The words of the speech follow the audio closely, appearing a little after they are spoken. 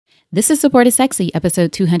This is Support is Sexy,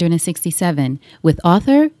 episode 267, with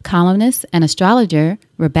author, columnist, and astrologer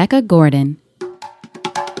Rebecca Gordon.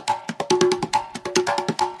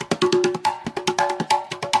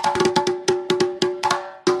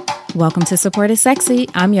 Welcome to Support is Sexy.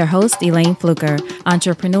 I'm your host, Elayne Fluker,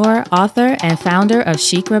 entrepreneur, author, and founder of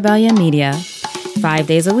Chic Rebellion Media. 5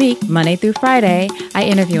 days a week, Monday through Friday, I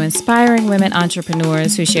interview inspiring women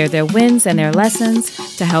entrepreneurs who share their wins and their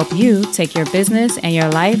lessons to help you take your business and your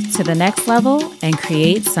life to the next level and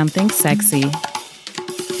create something sexy.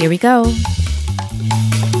 Here we go.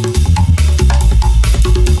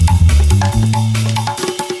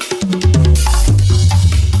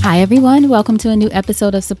 Hi everyone, welcome to a new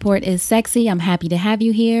episode of Support is Sexy. I'm happy to have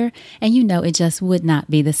you here, and you know it just would not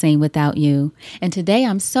be the same without you. And today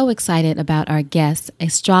I'm so excited about our guest,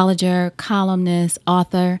 astrologer, columnist,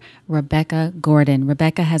 author, Rebecca Gordon.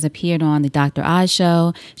 Rebecca has appeared on the Dr. Oz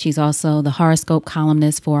show. She's also the horoscope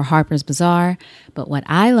columnist for Harper's Bazaar. But what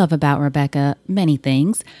I love about Rebecca, many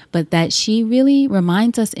things, but that she really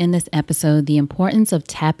reminds us in this episode the importance of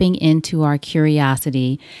tapping into our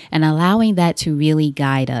curiosity and allowing that to really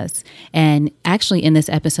guide us. And actually in this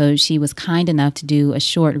episode, she was kind enough to do a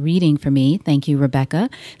short reading for me. Thank you, Rebecca.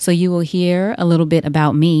 So you will hear a little bit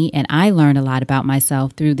about me, and I learned a lot about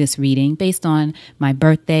myself through this reading based on my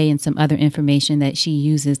birthday and some other information that she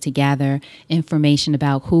uses to gather information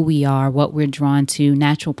about who we are, what we're drawn to,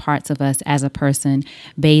 natural parts of us as a person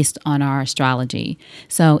based on our astrology.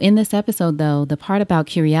 So in this episode, though, the part about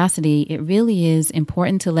curiosity, it really is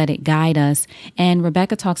important to let it guide us. And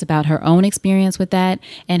Rebecca talks about her own experience with that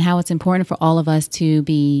and how it's important for all of us to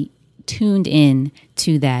be tuned in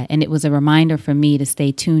to that. And it was a reminder for me to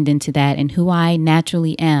stay tuned into that and who I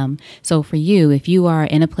naturally am. So for you, if you are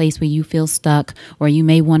in a place where you feel stuck or you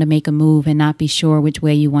may want to make a move and not be sure which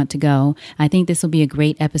way you want to go, I think this will be a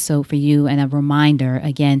great episode for you and a reminder,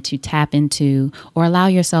 again, to tap into or allow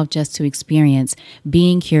yourself just to experience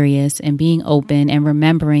being curious and being open and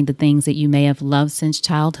remembering the things that you may have loved since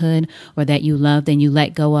childhood or that you loved and you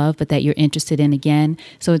let go of, but that you're interested in again.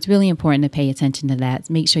 So it's really important to pay attention to that.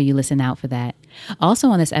 Make sure you listen out for that. Also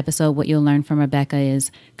on this episode, what you'll learn from Rebecca is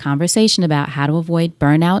conversation about how to avoid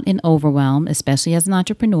burnout and overwhelm, especially as an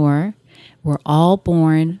entrepreneur. We're all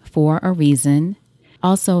born for a reason.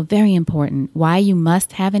 Also, very important, why you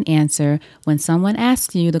must have an answer when someone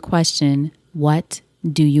asks you the question, what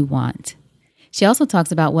do you want? She also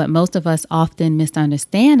talks about what most of us often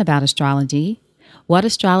misunderstand about astrology, what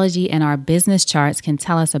astrology and our business charts can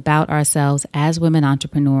tell us about ourselves as women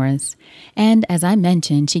entrepreneurs. And as I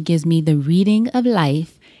mentioned, she gives me the reading of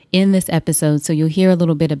life in this episode. So you'll hear a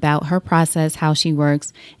little bit about her process, how she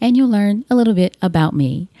works, and you'll learn a little bit about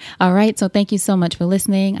me. All right. So thank you so much for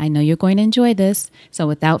listening. I know you're going to enjoy this. So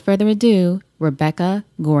without further ado, Rebecca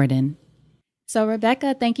Gordon. So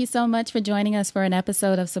Rebecca, thank you so much for joining us for an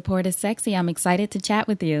episode of Support is Sexy. I'm excited to chat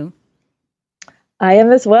with you. I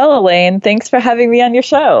am as well, Elayne. Thanks for having me on your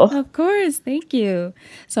show. Of course. Thank you.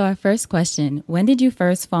 So our first question, when did you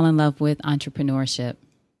first fall in love with entrepreneurship?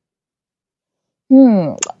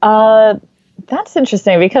 That's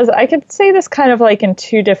interesting because I could say this kind of like in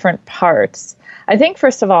two different parts. I think,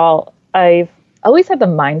 first of all, I've always had the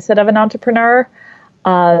mindset of an entrepreneur.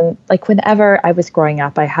 Like whenever I was growing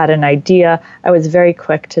up, I had an idea. I was very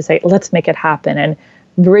quick to say, let's make it happen. And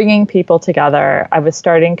bringing people together. I was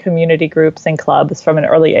starting community groups and clubs from an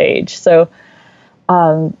early age. So,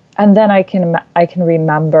 and then I can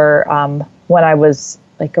remember when I was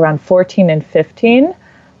like around 14 and 15,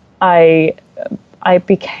 I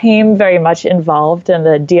became very much involved in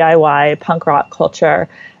the DIY punk rock culture,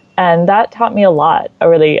 and that taught me a lot,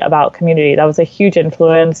 really, about community. That was a huge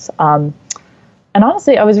influence. And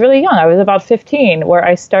honestly, I was really young. I was about 15, where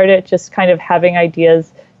I started just kind of having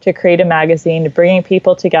ideas to create a magazine, bringing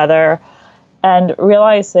people together and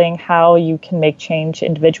realizing how you can make change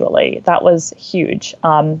individually. That was huge.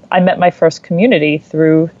 I met my first community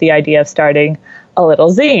through the idea of starting a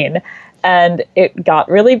little zine, and it got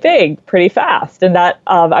really big pretty fast. And that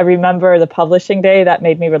I remember the publishing day, that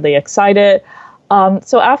made me really excited.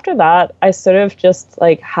 So after that, I sort of just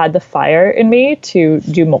like had the fire in me to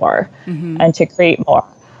do more and to create more.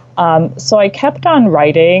 So I kept on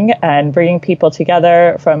writing and bringing people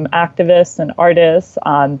together, from activists and artists,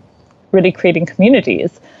 really creating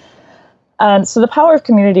communities. And so the power of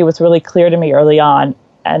community was really clear to me early on,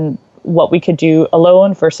 and what we could do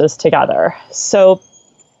alone versus together. So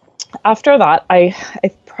after that, I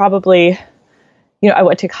probably, I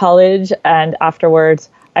went to college, and afterwards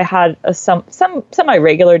I had some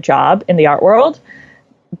semi-regular job in the art world.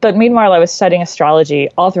 But meanwhile, I was studying astrology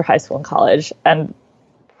all through high school and college, and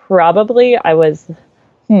probably I was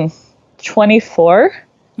 24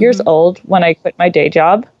 years old when I quit my day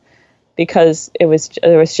job, because there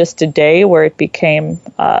was just a day where it became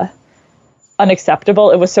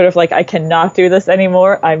unacceptable. It was sort of like, I cannot do this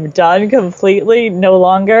anymore. I'm done completely, no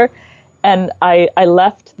longer. And I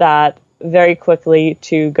left that very quickly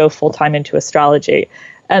to go full time into astrology.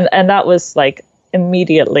 And that was like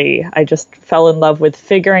immediately, I just fell in love with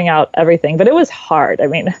figuring out everything. But it was hard. I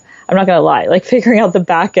mean, I'm not going to lie, like figuring out the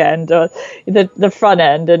back end, the front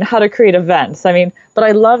end, and how to create events. I mean, but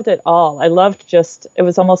I loved it all. I loved it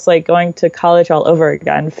was almost like going to college all over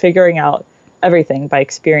again, figuring out everything by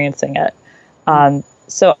experiencing it.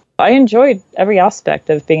 So I enjoyed every aspect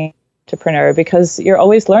of being an entrepreneur, because you're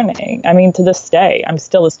always learning. I mean, to this day, I'm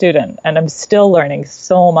still a student and I'm still learning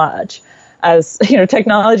so much, as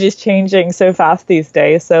technology is changing so fast these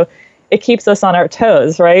days. So it keeps us on our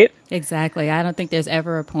toes, right? Exactly. I don't think there's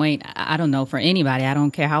ever a point, I don't know, for anybody. I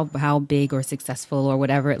don't care how big or successful or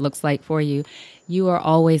whatever it looks like for you. You are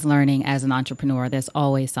always learning as an entrepreneur. There's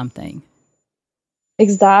always something.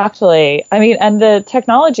 Exactly. I mean, and the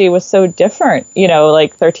technology was so different,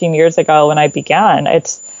 like 13 years ago when I began.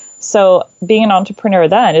 So being an entrepreneur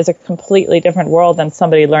then is a completely different world than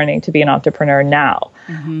somebody learning to be an entrepreneur now.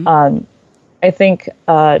 I think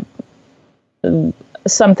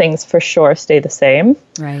some things for sure stay the same.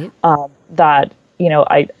 Right. That,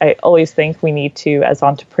 I always think we need to, as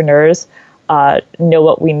entrepreneurs, know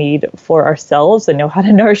what we need for ourselves and know how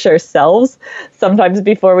to nourish ourselves sometimes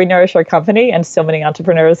before we nourish our company. And so many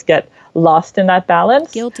entrepreneurs get lost in that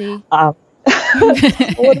balance. Guilty.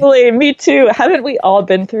 Totally. Me too. Haven't we all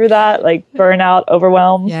been through that? Like burnout,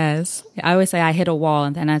 overwhelm? Yes. I always say I hit a wall,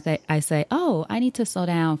 and then I say, oh, I need to slow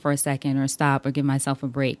down for a second or stop or give myself a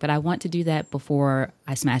break. But I want to do that before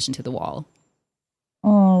I smash into the wall.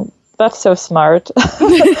 Oh, that's so smart.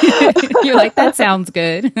 You're like, that sounds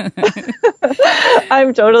good.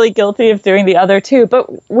 I'm totally guilty of doing the other too, but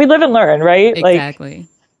we live and learn, right? Exactly.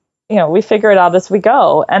 Like, we figure it out as we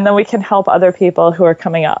go, and then we can help other people who are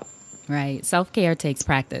coming up. Right. Self-care takes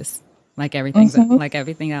practice, like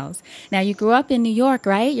everything else. Now, you grew up in New York,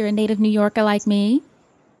 right? You're a native New Yorker like me.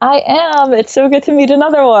 I am. It's so good to meet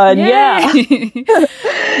another one. Yay.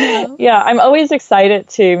 Yeah. Yeah. I'm always excited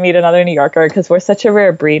to meet another New Yorker, because we're such a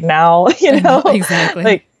rare breed now, Exactly.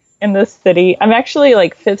 Like in this city. I'm actually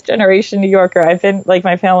like 5th generation New Yorker. I've been like,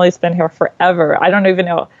 my family's been here forever. I don't even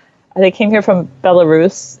know. They came here from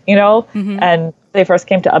Belarus, and they first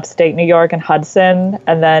came to upstate New York and Hudson,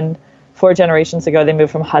 and then 4 generations ago, they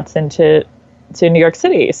moved from Hudson to New York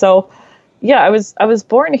City. So, yeah, I was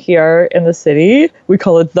born here in the city. We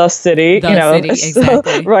call it the city, city,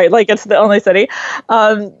 exactly. So, right? Like it's the only city.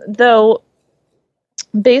 Though,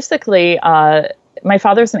 basically, my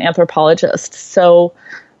father's an anthropologist, so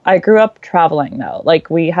I grew up traveling. Though, like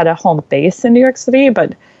we had a home base in New York City,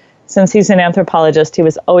 but since he's an anthropologist, he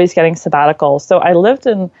was always getting sabbaticals. So I lived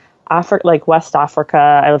in Africa, like West Africa.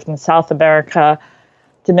 I lived in South America,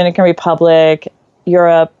 Dominican Republic,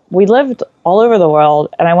 Europe. We lived all over the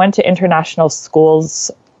world, and I went to international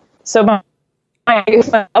schools. So my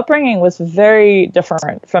upbringing was very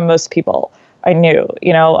different from most people I knew,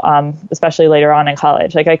 especially later on in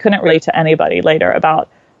college. Like I couldn't relate to anybody later about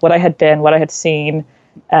what I had been, what I had seen.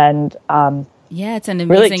 And yeah, it's an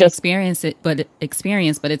amazing experience, but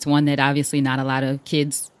it's one that obviously not a lot of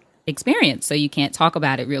kids experience. So you can't talk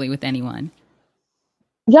about it really with anyone.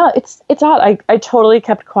 Yeah, it's odd. I totally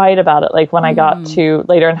kept quiet about it. Like when I got to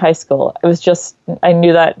later in high school, it was just, I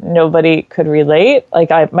knew that nobody could relate.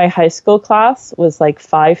 Like my high school class was like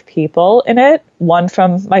 5 people in it, one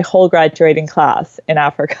from my whole graduating class in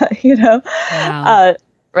Africa, Wow.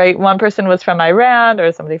 Right. One person was from Iran, or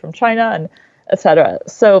somebody from China, and etc.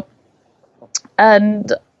 So,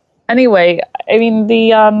 and anyway, I mean,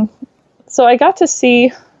 so I got to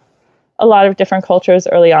see a lot of different cultures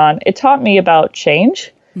early on. It taught me about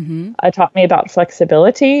change. It taught me about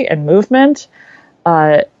flexibility and movement.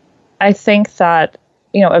 I think that,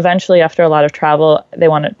 eventually after a lot of travel, they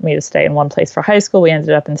wanted me to stay in one place for high school. We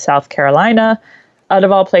ended up in South Carolina, out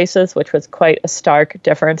of all places, which was quite a stark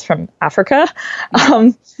difference from Africa.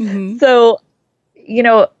 So,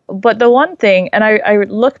 but the one thing, and I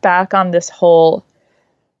look back on this whole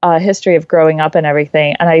history of growing up and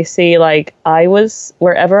everything, and I see like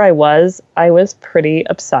wherever I was pretty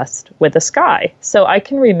obsessed with the sky. So I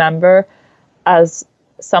can remember as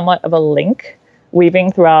somewhat of a link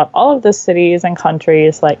weaving throughout all of the cities and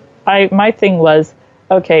countries. Like my thing was,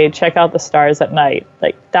 okay, check out the stars at night.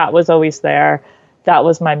 Like that was always there. That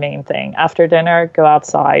was my main thing. After dinner, go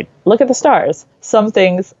outside, look at the stars. Some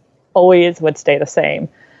things always would stay the same.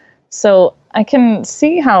 So I can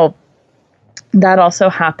see how that also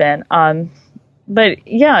happened. But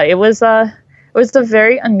yeah, it was, was a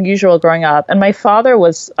very unusual growing up. And my father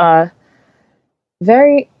was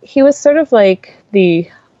he was sort of like the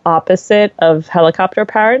opposite of helicopter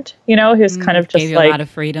parent. He was kind of just gave you like a lot of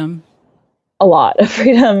freedom. A lot of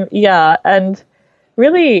freedom, yeah. And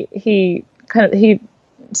really, he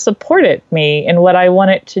supported me in what I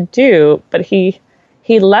wanted to do, but he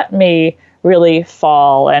let me really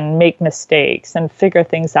fall and make mistakes and figure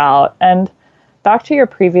things out. And back to your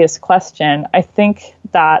previous question, I think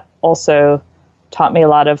that also taught me a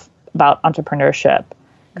lot about entrepreneurship,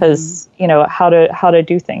 because how to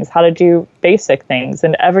do things, how to do basic things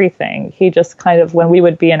and everything. He just kind of, when we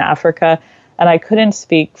would be in Africa and I couldn't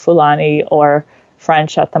speak Fulani or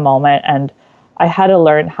French at the moment, and I had to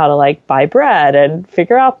learn how to like buy bread and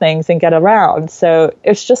figure out things and get around. So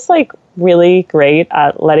it's just like really great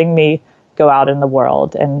at letting me go out in the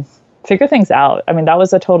world and figure things out. I mean, that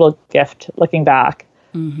was a total gift looking back.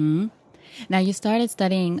 Mm-hmm. Now, you started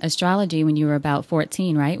studying astrology when you were about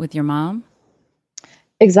 14, right? With your mom?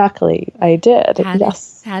 Exactly. I did.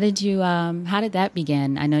 Yes. How did that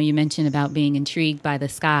begin? I know you mentioned about being intrigued by the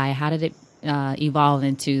sky. How did it evolve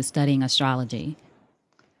into studying astrology?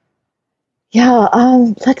 Yeah.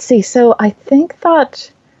 Let's see. So I think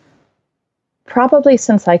that probably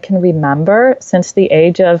since I can remember, since the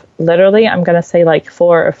age of literally, I'm going to say like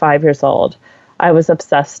 4 or 5 years old, I was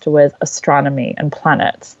obsessed with astronomy and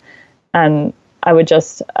planets. And I would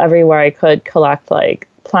just, everywhere I could, collect like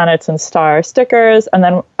planets and star stickers. And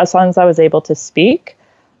then as long as I was able to speak,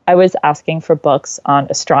 I was asking for books on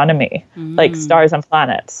astronomy, like stars and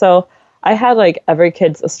planets. So I had like every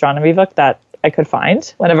kid's astronomy book that I could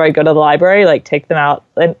find whenever I go to the library, like take them out.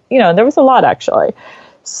 And, there was a lot actually.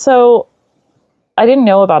 So I didn't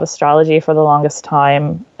know about astrology for the longest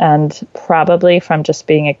time. And probably from just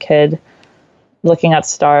being a kid looking at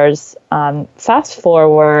stars, fast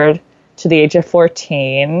forward to the age of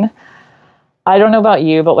 14, I don't know about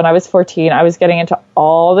you, but when I was 14, I was getting into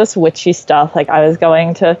all this witchy stuff. Like I was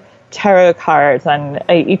going to tarot cards and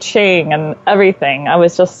I Ching and everything. I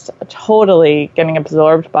was just totally getting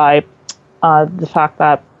absorbed by the fact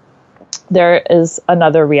that there is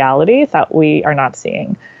another reality that we are not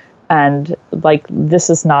seeing. And like, this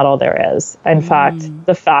is not all there is. In fact,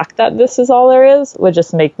 the fact that this is all there is would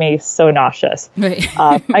just make me so nauseous. Right.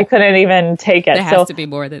 I couldn't even take it. There has to be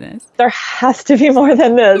more than this. There has to be more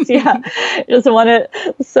than this. Yeah.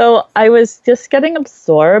 So I was just getting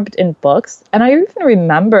absorbed in books. And I even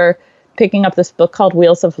remember picking up this book called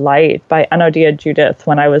Wheels of Light by Enodia Judith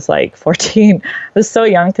when I was like 14. I was so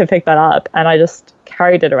young to pick that up. And I just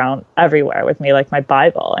carried it around everywhere with me, like my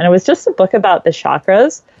Bible. And it was just a book about the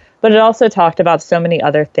chakras, but it also talked about so many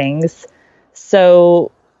other things.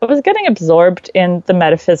 So I was getting absorbed in the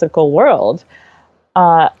metaphysical world.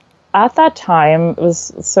 At that time, it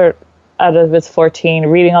was I was 14,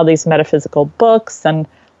 reading all these metaphysical books and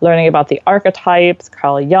learning about the archetypes,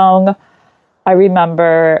 Carl Jung. I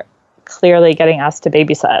remember clearly getting asked to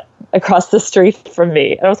babysit across the street from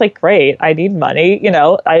me. And I was like, great, I need money.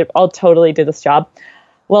 I'll totally do this job.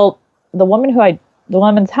 Well, the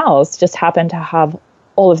woman's house just happened to have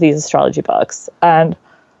all of these astrology books. And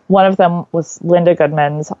one of them was Linda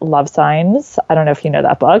Goodman's Love Signs. I don't know if you know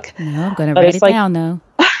that book. No, I'm going to write it down though.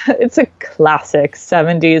 It's a classic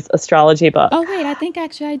 70s astrology book. Oh, wait, I think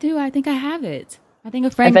actually I do. I think I have it. I think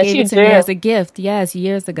a friend gave it to me as a gift. Yes,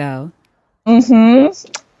 years ago. Mm-hmm.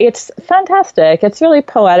 It's fantastic. It's really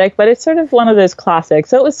poetic, but it's sort of one of those classics.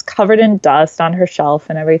 So it was covered in dust on her shelf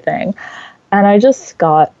and everything. And I just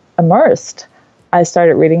got immersed. I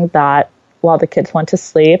started reading that while the kids went to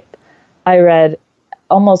sleep. I read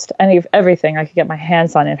almost everything I could get my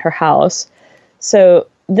hands on in her house. So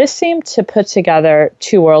this seemed to put together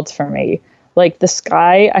two worlds for me. Like the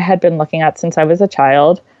sky I had been looking at since I was a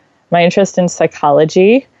child, my interest in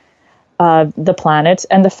psychology, the planets,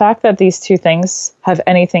 and the fact that these two things have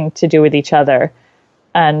anything to do with each other.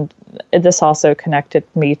 And this also connected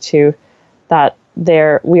me to that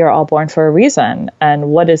we are all born for a reason. And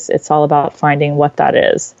it's all about finding what that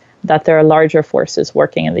is. That there are larger forces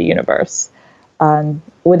working in the universe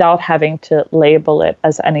without having to label it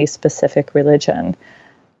as any specific religion.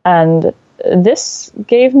 And this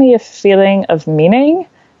gave me a feeling of meaning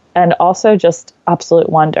and also just absolute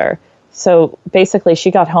wonder. So basically,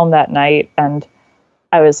 she got home that night and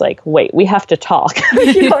I was like, wait, we have to talk.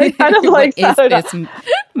 I kind of like, what is this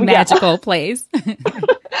magical place?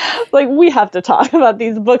 Like, we have to talk about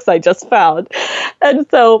these books I just found. And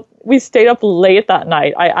so we stayed up late that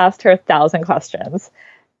night. I asked her 1,000 questions.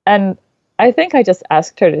 And I think I just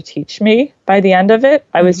asked her to teach me by the end of it.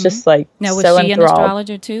 I was just like, now, was so she enthralled. An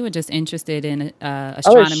astrologer too, or just interested in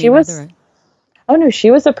astronomy? Oh no,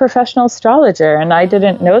 she was a professional astrologer, and I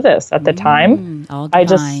didn't know this at the time. All I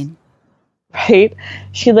divine. just, right?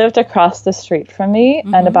 She lived across the street from me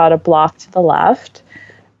and about a block to the left.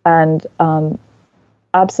 And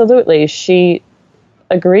absolutely, she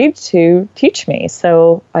agreed to teach me.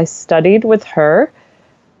 So I studied with her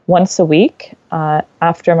once a week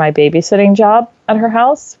after my babysitting job at her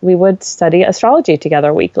house. We would study astrology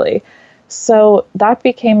together weekly. So that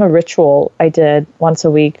became a ritual I did once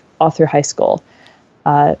a week all through high school.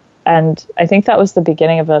 And I think that was the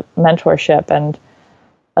beginning of a mentorship and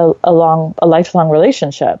a lifelong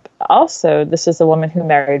relationship. Also, this is a woman who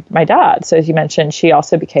married my dad. So as you mentioned, she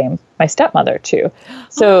also became my stepmother too.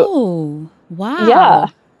 So, oh, wow. Yeah.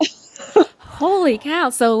 Holy cow.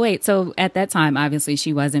 So wait, so at that time, obviously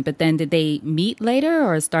she wasn't, but then did they meet later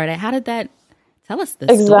or start at, how did that, tell us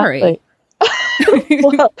the story.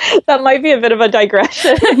 Well, that might be a bit of a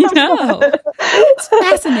digression. I know. It's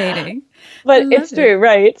fascinating. But it's true,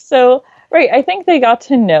 right? So, right, I think they got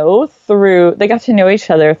to know each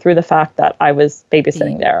other through the fact that I was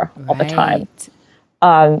babysitting there all the time.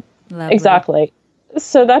 Exactly.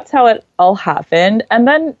 So that's how it all happened. And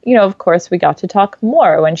then, of course, we got to talk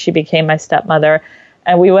more when she became my stepmother.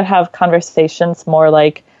 And we would have conversations more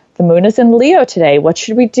like, the moon is in Leo today. What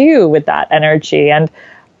should we do with that energy? And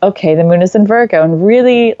okay, the moon is in Virgo, and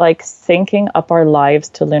really like syncing up our lives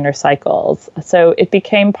to lunar cycles. So it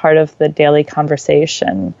became part of the daily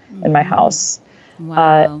conversation in my house.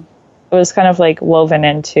 Wow. It was kind of like woven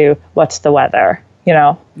into what's the weather,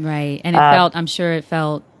 Right. And I'm sure it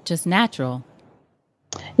felt just natural.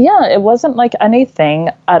 Yeah, it wasn't like anything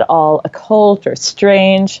at all occult or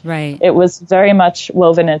strange. Right. It was very much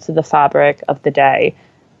woven into the fabric of the day.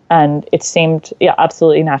 And it seemed,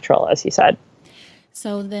 absolutely natural, as you said.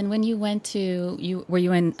 So then when you went were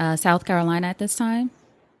you in South Carolina at this time?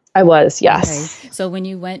 I was, yes. Okay. So when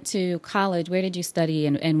you went to college, where did you study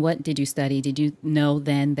and what did you study? Did you know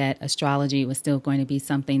then that astrology was still going to be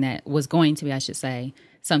something that was going to be, I should say,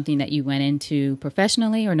 something that you went into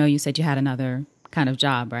professionally, or no, you said you had another kind of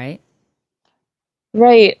job, right?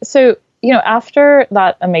 Right. So, after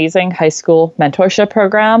that amazing high school mentorship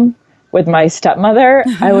program with my stepmother,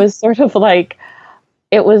 I was sort of like,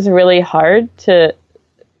 it was really hard to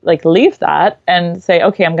like leave that and say,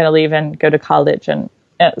 okay, I'm going to leave and go to college and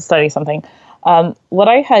study something. What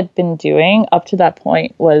I had been doing up to that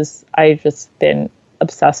point was I just been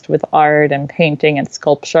obsessed with art and painting and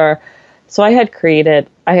sculpture. So I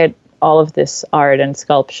had all of this art and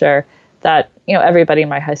sculpture that, everybody in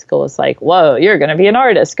my high school was like, whoa, you're going to be an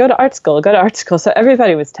artist. Go to art school. So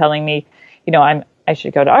everybody was telling me, I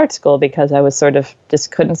should go to art school because I was sort of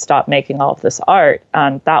just couldn't stop making all of this art.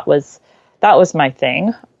 And that was my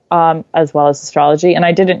thing, as well as astrology. And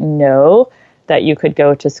I didn't know that you could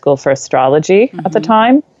go to school for astrology at the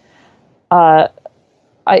time.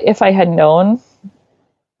 If I had known,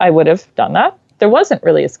 I would have done that. There wasn't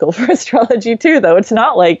really a school for astrology too, though. It's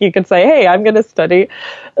not like you could say, hey, I'm going to study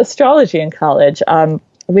astrology in college.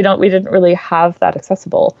 We didn't really have that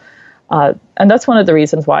accessible. And that's one of the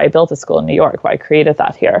reasons why I built a school in New York, why I created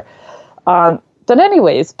that here. But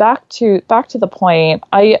anyways, back to the point,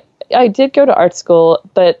 I did go to art school,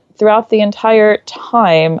 but throughout the entire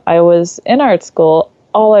time I was in art school,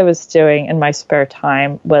 all I was doing in my spare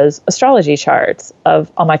time was astrology charts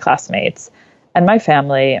of all my classmates and my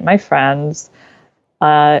family and my friends,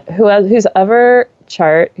 whose ever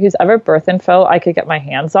birth info I could get my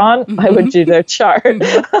hands on, I would do their chart.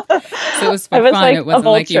 So it was for fun. Like, it wasn't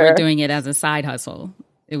like you were doing it as a side hustle.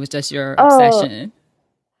 It was just your obsession.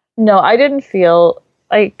 No, I didn't feel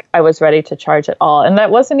like I was ready to charge at all. And that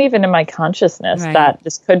wasn't even in my consciousness that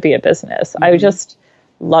this could be a business. I just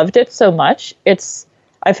loved it so much.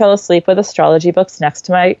 I fell asleep with astrology books next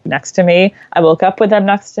to me. I woke up with them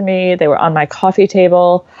next to me. They were on my coffee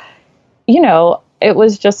table. It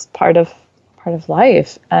was just part of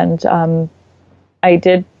life. And I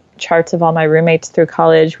did charts of all my roommates through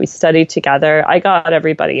college. We studied together. I got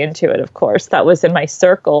everybody into it, of course. That was in my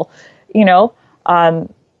circle,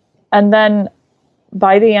 and then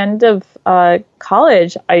by the end of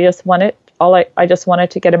college, I just wanted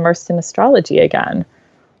to get immersed in astrology again.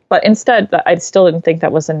 But instead, I still didn't think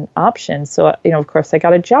that was an option. So, of course, I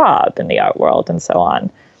got a job in the art world and so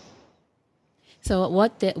on. So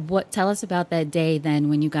tell us about that day then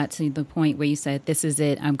when you got to the point where you said, this is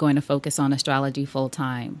it, I'm going to focus on astrology full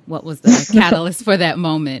time. What was the catalyst for that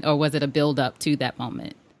moment, or was it a build up to that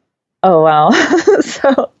moment? Oh, wow.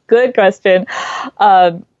 So good question.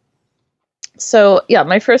 So yeah,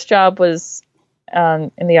 my first job was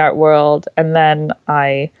in the art world. And then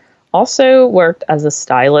I also worked as a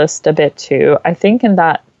stylist a bit too. I think in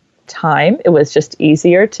that time, it was just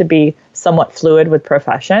easier to be somewhat fluid with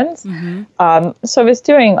professions. So I was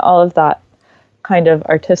doing all of that kind of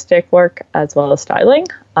artistic work as well as styling.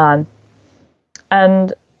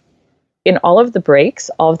 And in all of the breaks,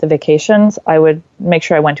 all of the vacations, I would make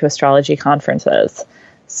sure I went to astrology conferences.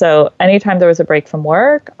 So anytime there was a break from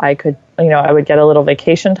work, I could, I would get a little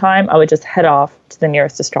vacation time. I would just head off to the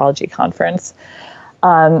nearest astrology conference.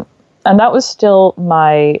 And that was still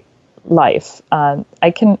my life.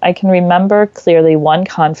 I can remember clearly one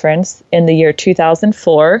conference in the year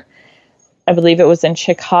 2004. I believe it was in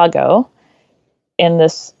Chicago, in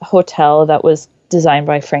this hotel that was designed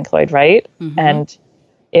by Frank Lloyd Wright. And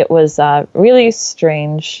it was really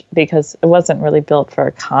strange because it wasn't really built for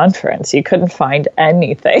a conference. You couldn't find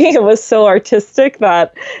anything. It was so artistic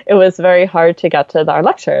that it was very hard to get to our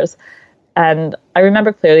lectures. And I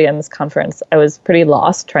remember clearly in this conference, I was pretty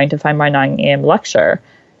lost trying to find my 9 a.m. lecture.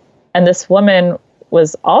 And this woman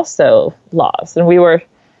was also lost. And we were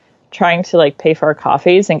trying to pay for our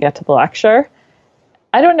coffees and get to the lecture.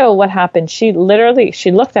 I don't know what happened. She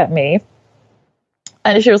looked at me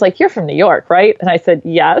and she was like, "You're from New York, right?" And I said,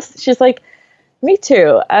 "Yes." She's like, "Me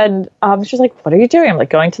too." And she's like, "What are you doing?" I'm like,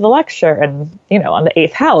 "Going to the lecture and, on the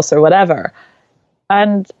 8th house or whatever."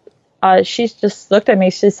 And she just looked at me.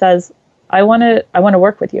 She says, I want to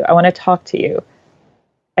work with you. I want to talk to you.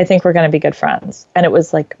 I think we're going to be good friends. And it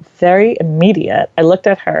was very immediate. I looked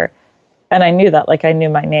at her and I knew that I knew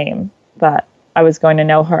my name, that I was going to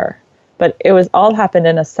know her. But it was all happened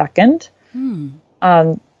in a second. And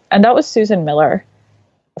that was Susan Miller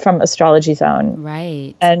from Astrology Zone.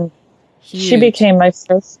 Right. And Huge. She became my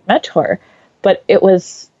first mentor. But it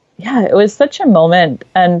was such a moment.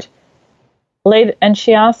 And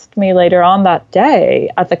she asked me later on that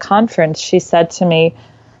day at the conference, she said to me,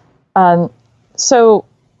 so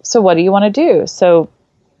what do you want to do? So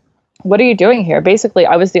what are you doing here? Basically,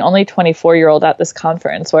 I was the only 24-year-old at this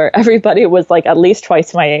conference where everybody was at least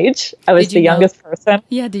twice my age. I was the youngest person.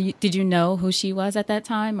 Yeah. Did you know who she was at that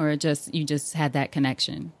time, or you just had that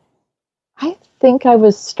connection? I think I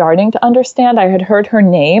was starting to understand. I had heard her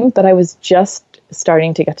name, but I was just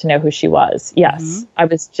starting to get to know who she was. Yes. I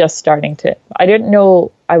was just starting to. I didn't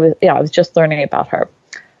know. I was just learning about her.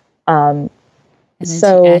 And then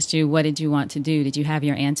she asked you, what did you want to do? Did you have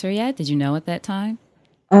your answer yet? Did you know at that time?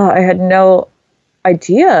 I had no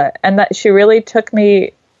idea. And that she really took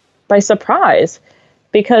me by surprise,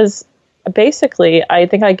 because basically I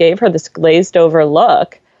think I gave her this glazed over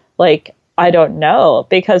look. I don't know,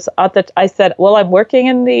 because I said, well, I'm working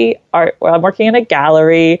in I'm working in a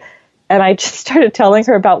gallery. And I just started telling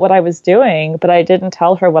her about what I was doing, but I didn't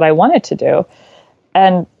tell her what I wanted to do.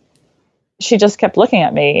 And she just kept looking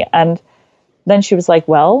at me. And then she was like,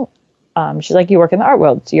 well, she's like, you work in the art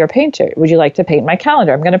world, so you're a painter. Would you like to paint my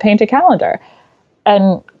calendar? I'm going to paint a calendar.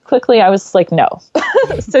 And quickly I was like, no.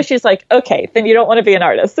 So she's like, okay, then you don't want to be an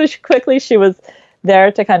artist. So she was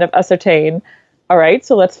there to kind of ascertain, all right,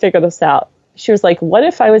 so let's figure this out. She was like, what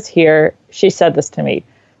if I was here, she said this to me,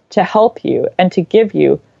 to help you and to give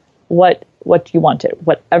you what you wanted,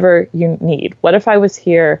 whatever you need. What if I was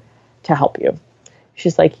here to help you?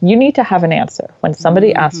 She's like, you need to have an answer. When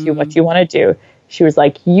somebody asks you what you want to do, she was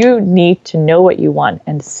like, you need to know what you want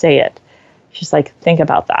and say it. She's like, think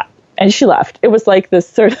about that. And she left. It was like this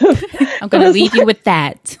sort of... I'm going to leave you with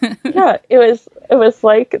that. Yeah, it was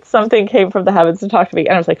like something came from the heavens to talk to me.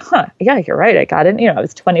 And I was like, yeah, you're right. I got it. I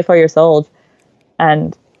was 24 years old.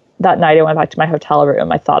 And that night I went back to my hotel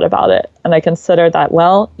room. I thought about it. And I considered that,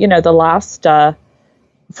 the last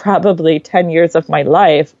probably 10 years of my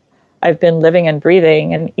life, I've been living and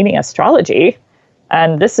breathing and eating astrology.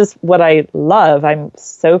 And this is what I love. I'm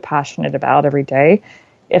so passionate about every day.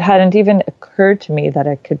 It hadn't even occurred to me that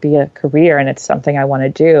it could be a career and it's something I want to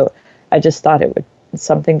do. I just thought it's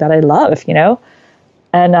something that I love,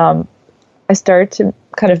 And I started to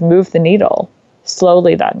kind of move the needle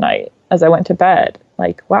slowly that night as I went to bed.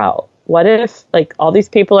 Wow, what if all these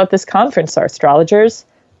people at this conference are astrologers?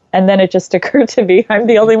 And then it just occurred to me, I'm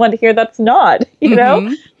the only one here that's not,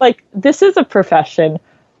 this is a profession.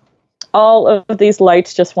 All of these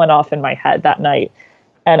lights just went off in my head that night.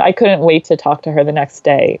 And I couldn't wait to talk to her the next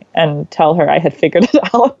day and tell her I had figured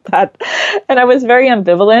it out. And I was very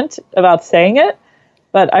ambivalent about saying it.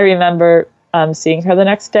 But I remember seeing her the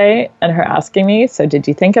next day and her asking me, so did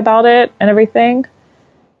you think about it and everything?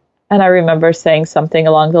 And I remember saying something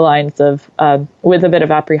along the lines of, with a bit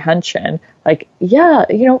of apprehension, yeah,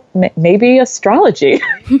 maybe astrology.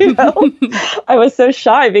 I was so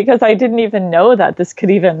shy because I didn't even know that this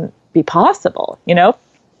could even be possible,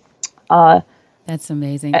 That's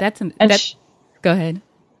amazing. Go ahead.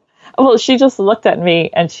 Well, she just looked at me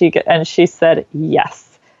and she said,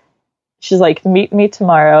 yes. She's like, meet me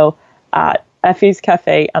tomorrow at Effie's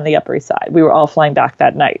Cafe on the Upper East Side. We were all flying back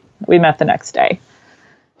that night. We met the next day.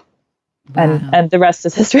 Wow. And the rest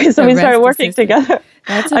is history. So we started working together.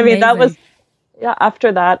 That's amazing. I mean, that was,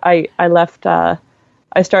 after that, I left, I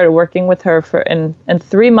started working with her and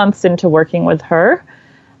 3 months into working with her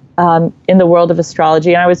in the world of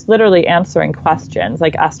astrology. And I was literally answering questions,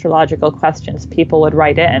 like astrological questions people would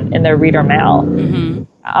write in their reader mail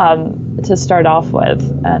to start off with.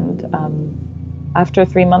 And after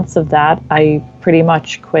 3 months of that, I pretty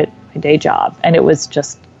much quit my day job. And it was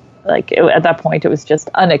just like, at that point, it was just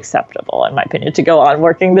unacceptable, in my opinion, to go on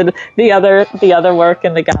working the other work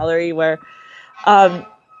in the gallery where,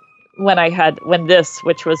 when this,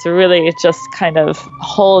 which was really just kind of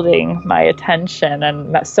holding my attention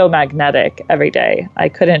and so magnetic every day, I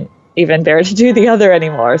couldn't even bear to do the other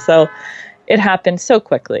anymore. So it happened so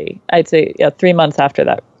quickly. I'd say 3 months after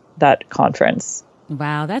that conference.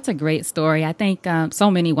 Wow, that's a great story. I think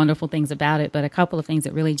so many wonderful things about it, but a couple of things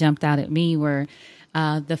that really jumped out at me were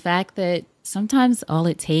the fact that sometimes all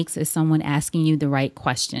it takes is someone asking you the right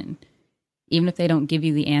question, even if they don't give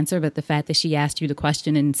you the answer. But the fact that she asked you the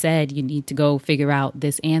question and said, you need to go figure out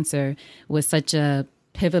this answer, was such a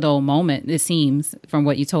pivotal moment. It seems, from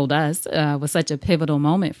what you told us, was such a pivotal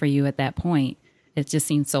moment for you at that point. It just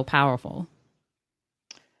seems so powerful.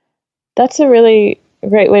 That's a really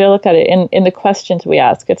great way to look at it. In the questions we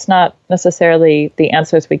ask, it's not necessarily the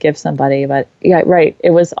answers we give somebody, but right. It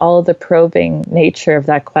was all of the probing nature of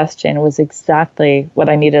that question was exactly what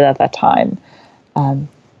I needed at that time.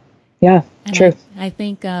 True. I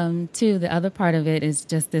think, too, the other part of it is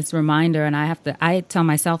just this reminder, and I tell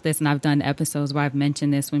myself this, and I've done episodes where I've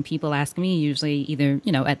mentioned this when people ask me, usually either,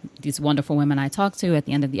 at these wonderful women I talk to at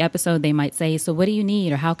the end of the episode, they might say, so what do you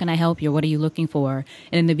need, or how can I help you, or what are you looking for?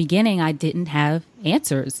 And in the beginning, I didn't have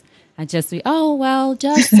answers. I just be,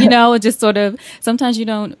 just sort of, sometimes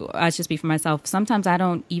I should speak for myself. Sometimes I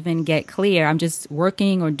don't even get clear. I'm just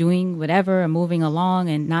working or doing whatever and moving along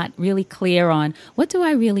and not really clear on what do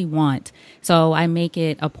I really want. So I make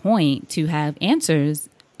it a point to have answers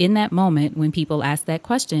in that moment when people ask that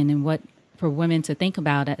question, and what for women to think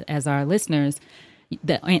about as our listeners,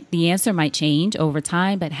 the answer might change over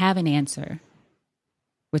time, but have an answer,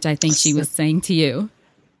 which I think she was saying to you.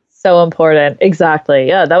 So important. Exactly.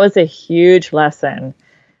 Yeah, that was a huge lesson.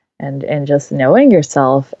 And just knowing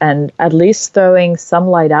yourself and at least throwing some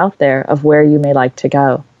light out there of where you may like to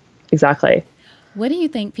go. Exactly. What do you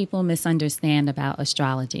think people misunderstand about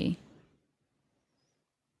astrology?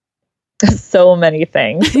 So many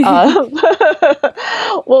things. Well,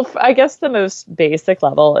 I guess the most basic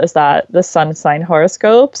level is that the sun sign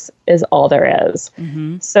horoscopes is all there is.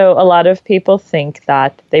 Mm-hmm. So a lot of people think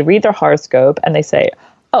that they read their horoscope and they say,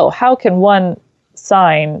 oh, how can one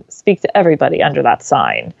sign speak to everybody under that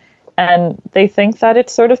sign? And they think that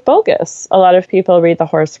it's sort of bogus. A lot of people read the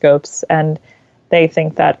horoscopes and they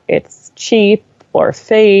think that it's cheap or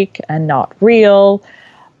fake and not real.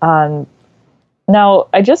 Now,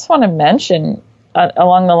 I just want to mention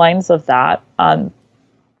along the lines of that,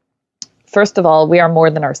 first of all, we are more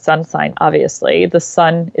than our sun sign, obviously. The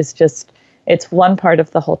sun is it's one part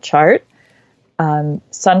of the whole chart.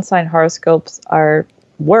 Sun sign horoscopes are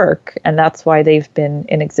work, and that's why they've been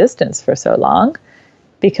in existence for so long,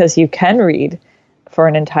 because you can read for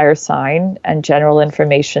an entire sign and general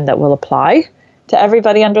information that will apply to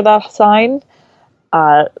everybody under that sign.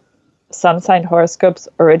 Sun sign horoscopes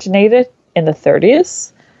originated in the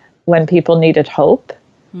 30s when people needed hope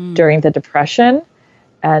during the Depression,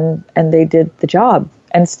 and they did the job.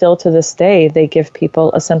 And still to this day, they give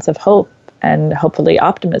people a sense of hope and hopefully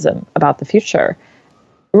optimism about the future.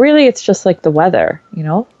 Really, it's just like the weather,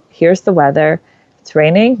 here's the weather. It's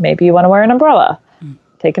raining. Maybe you want to wear an umbrella.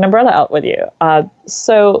 Take an umbrella out with you.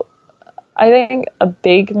 So I think a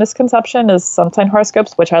big misconception is sun sign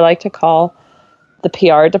horoscopes, which I like to call the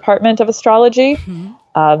PR department of astrology.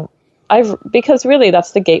 Mm-hmm. Because really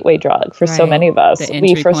that's the gateway drug for so many of us. The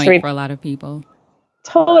entry point for a lot of people.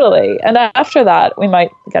 Totally. And after that, we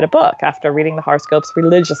might get a book after reading the horoscopes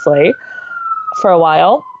religiously for a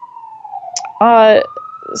while.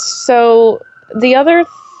 So the other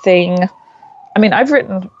thing, I've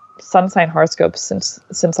written sun sign horoscopes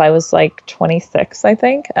since I was like 26, I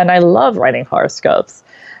think, and I love writing horoscopes.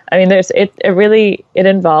 It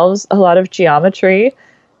involves a lot of geometry,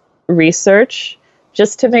 research,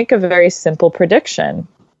 just to make a very simple prediction.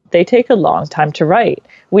 They take a long time to write.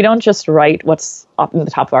 We don't just write what's up in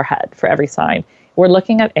the top of our head for every sign. We're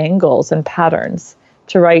looking at angles and patterns.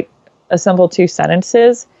 To write a simple 2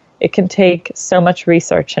 sentences, it can take so much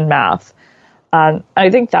research and math. I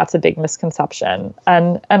think that's a big misconception.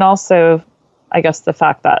 And also, I guess the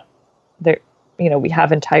fact that there, we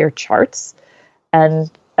have entire charts, and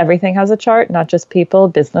everything has a chart, not just people.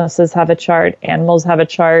 Businesses have a chart, animals have a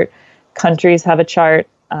chart, countries have a chart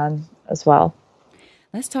as well.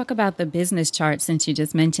 Let's talk about the business chart, since you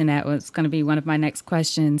just mentioned that was going to be one of my next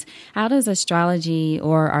questions. How does astrology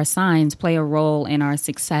or our signs play a role in our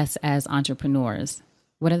success as entrepreneurs?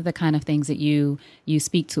 What are the kind of things that you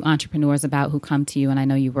speak to entrepreneurs about who come to you? And I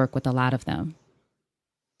know you work with a lot of them.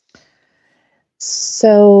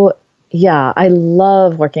 So, yeah, I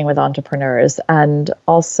love working with entrepreneurs. And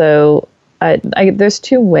also, there's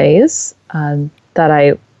two ways that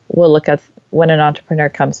I will look at when an entrepreneur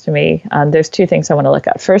comes to me. There's two things I want to look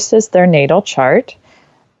at. First is their natal chart.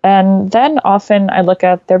 And then often I look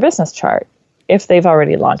at their business chart if they've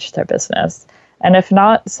already launched their business. And if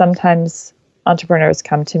not, sometimes entrepreneurs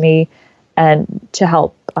come to me and to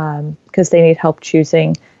help because they need help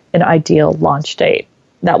choosing an ideal launch date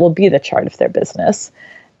that will be the chart of their business.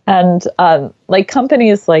 And like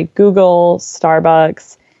companies like Google,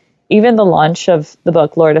 Starbucks, even the launch of the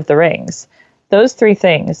book Lord of the Rings, those three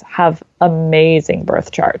things have amazing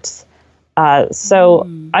birth charts. So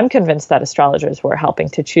I'm convinced that astrologers were helping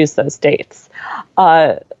to choose those dates.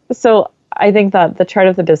 So I think that the chart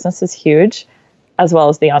of the business is huge, as well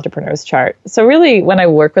as the entrepreneur's chart. So really, when I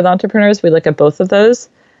work with entrepreneurs, we look at both of those.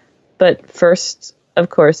 But first, of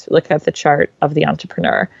course, look at the chart of the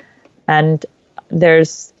entrepreneur. And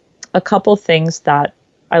there's a couple things that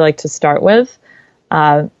I like to start with,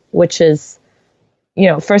 which is,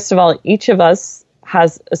 first of all, each of us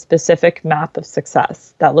has a specific map of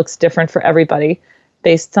success that looks different for everybody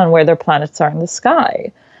based on where their planets are in the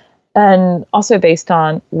sky, and also based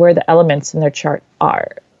on where the elements in their chart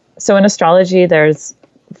are. So in astrology, there's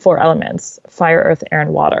 4 elements: fire, earth, air,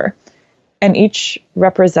 and water. And each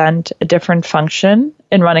represent a different function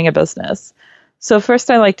in running a business. So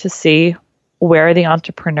first, I like to see where the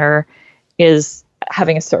entrepreneur is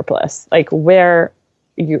having a surplus, like where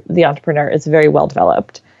the entrepreneur is very well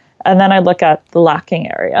developed. And then I look at the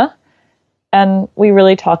lacking area. And we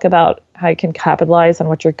really talk about how you can capitalize on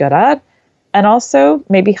what you're good at, and also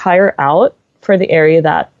maybe hire out for the area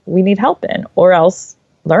that we need help in, or else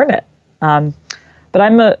learn it. But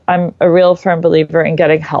I'm a real firm believer in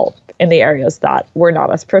getting help in the areas that we're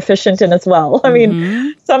not as proficient in as well. I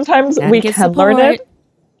mean, sometimes we can learn it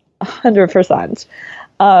 100%.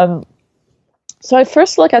 So I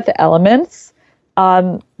first look at the elements,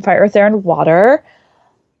 fire, earth, air, and water.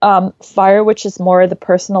 Fire, which is more the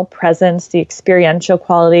personal presence, the experiential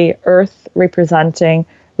quality. Earth representing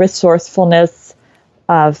resourcefulness,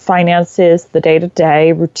 finances, the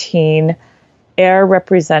day-to-day routine. Air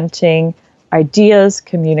representing ideas,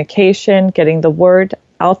 communication, getting the word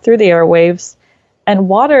out through the airwaves. And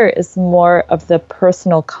water is more of the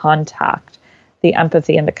personal contact, the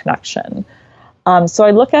empathy, and the connection. So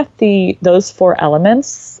I look at those 4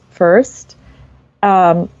 elements first.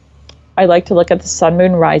 I like to look at the sun,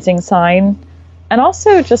 moon, rising sign, and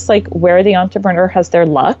also just like where the entrepreneur has their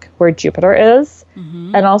luck, where Jupiter is,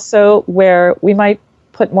 and also where we might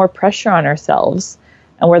put more pressure on ourselves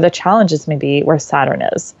and where the challenges may be, where Saturn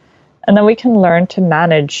is. And then we can learn to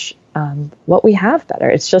manage what we have better.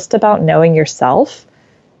 It's just about knowing yourself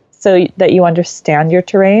so that you understand your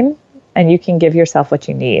terrain and you can give yourself what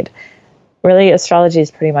you need. Really, astrology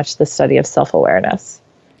is pretty much the study of self-awareness.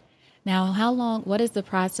 Now, what is the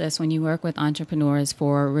process when you work with entrepreneurs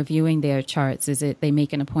for reviewing their charts? Is it they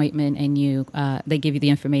make an appointment and they give you the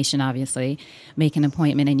information, obviously, make an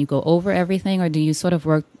appointment and you go over everything, or do you sort of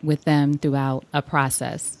work with them throughout a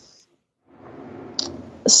process?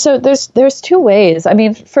 So there's 2 ways. I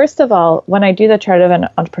mean, first of all, when I do the chart of an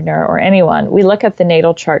entrepreneur or anyone, we look at the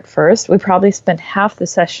natal chart first. We probably spend half the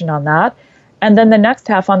session on that. And then the next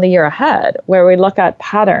half on the year ahead, where we look at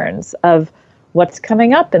patterns of what's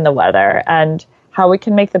coming up in the weather and how we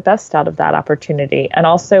can make the best out of that opportunity, and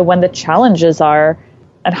also when the challenges are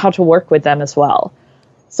and how to work with them as well.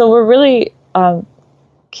 So we're really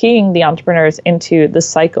keying the entrepreneurs into the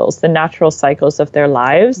cycles, the natural cycles of their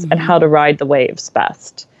lives, and how to ride the waves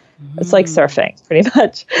best. It's like surfing, pretty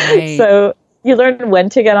much. Right. So you learn when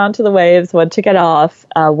to get onto the waves, when to get off,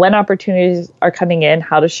 when opportunities are coming in,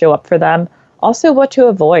 how to show up for them, also what to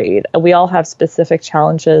avoid. We all have specific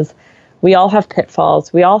challenges. We all have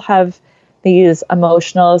pitfalls. We all have these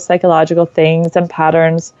emotional, psychological things and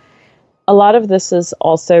patterns. A lot of this is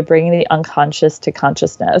also bringing the unconscious to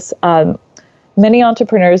consciousness. Many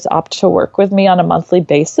entrepreneurs opt to work with me on a monthly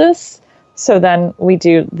basis. So then we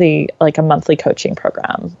do a monthly coaching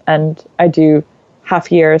program, and I do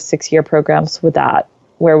half-year, 6-year programs with that,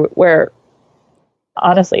 where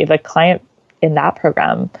honestly the client in that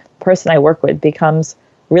program, person I work with, becomes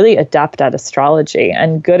really adept at astrology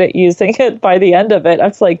and good at using it by the end of it.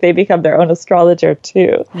 It's like they become their own astrologer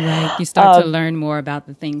too. Right. You start to learn more about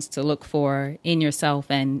the things to look for in yourself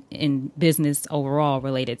and in business overall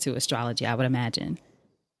related to astrology, I would imagine.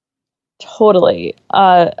 Totally.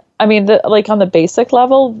 I mean, like on the basic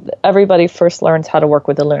level, everybody first learns how to work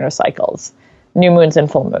with the lunar cycles, new moons and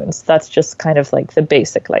full moons. That's just kind of like the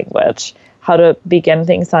basic language. How to begin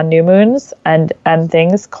things on new moons and end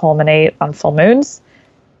things, culminate on full moons,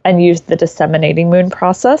 and use the disseminating moon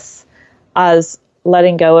process as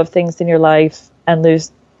letting go of things in your life and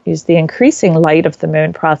use the increasing light of the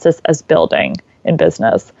moon process as building in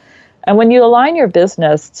business. And when you align your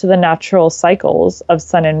business to the natural cycles of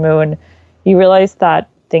sun and moon, you realize that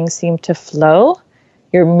things seem to flow.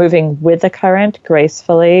 You're moving with the current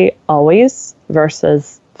gracefully always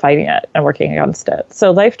versus fighting it and working against it. So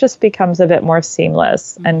life just becomes a bit more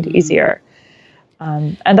seamless and easier.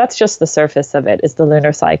 And that's just the surface of it, is the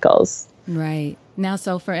lunar cycles. Right. Now,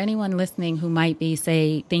 so for anyone listening who might be,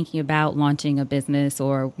 say, thinking about launching a business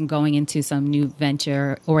or going into some new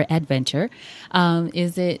venture or adventure,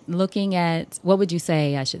 is it looking at, what would you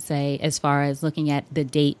say, I should say, as far as looking at the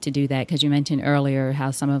date to do that? Because you mentioned earlier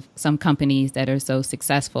how some companies that are so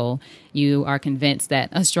successful, you are convinced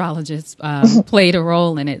that astrologists played a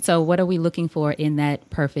role in it. So what are we looking for in that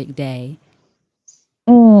perfect day?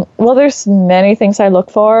 Well, there's many things I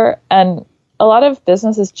look for, and a lot of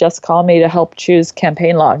businesses just call me to help choose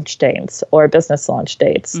campaign launch dates or business launch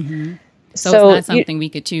dates. Mm-hmm. So it's not something we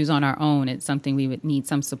could choose on our own. It's something we would need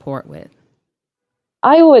some support with.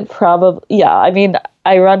 I would probably, yeah. I mean,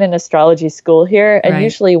 I run an astrology school here, and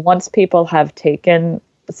usually once people have taken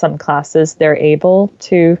some classes, they're able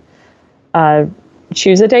to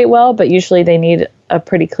choose a date well, but usually they need a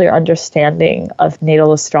pretty clear understanding of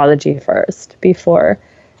natal astrology first before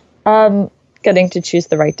getting to choose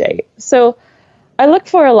the right date. So I look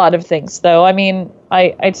for a lot of things, though. I mean,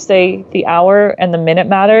 I'd say the hour and the minute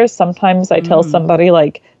matters. Sometimes I tell somebody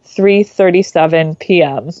like 3:37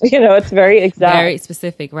 p.m. You know, it's very exact. Very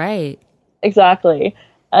specific, right? Exactly.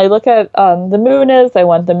 I look at the moon is, I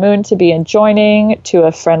want the moon to be adjoining to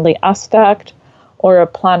a friendly aspect or a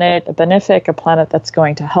planet, a benefic, a planet that's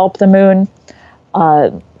going to help the moon.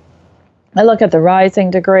 I look at the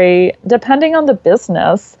rising degree. Depending on the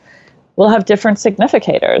business, we'll have different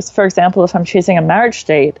significators. For example, if I'm choosing a marriage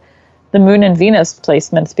date, the moon and Venus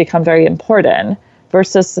placements become very important,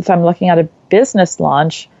 versus if I'm looking at a business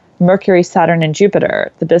launch, Mercury, Saturn, and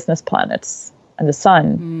Jupiter, the business planets, and the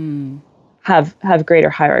sun have greater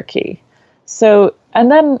hierarchy. So,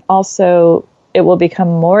 and then also it will become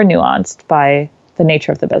more nuanced by the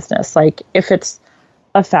nature of the business. Like if it's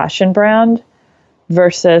a fashion brand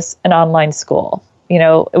versus an online school, you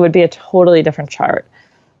know, it would be a totally different chart.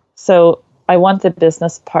 So I want the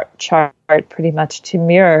business chart pretty much to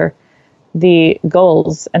mirror the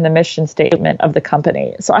goals and the mission statement of the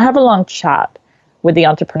company. So I have a long chat with the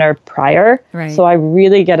entrepreneur prior. Right. So I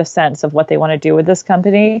really get a sense of what they want to do with this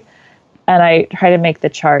company. And I try to make the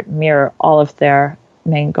chart mirror all of their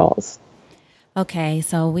main goals. Okay,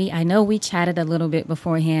 so I know we chatted a little bit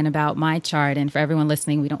beforehand about my chart, and for everyone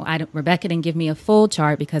listening, Rebecca didn't give me a full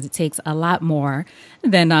chart because it takes a lot more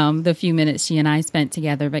than the few minutes she and I spent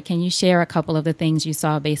together. But can you share a couple of the things you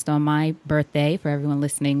saw based on my birthday for everyone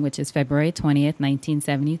listening, which is February 20th,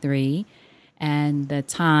 1973, and the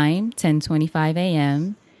time 10:25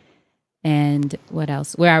 a.m. and what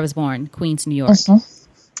else? Where I was born, Queens, New York. Mm-hmm.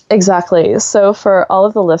 Exactly. So for all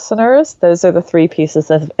of the listeners, those are the three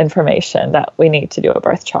pieces of information that we need to do a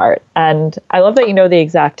birth chart. And I love that you know the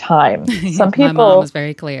exact time. Some people, my mom was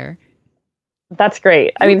very clear. That's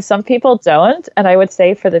great. I mean, some people don't. And I would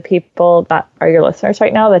say for the people that are your listeners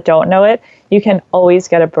right now that don't know it, you can always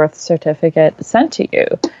get a birth certificate sent to you,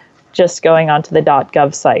 just going onto the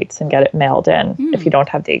 .gov sites and get it mailed in if you don't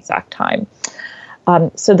have the exact time.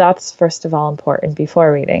 So that's first of all important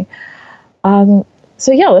before reading.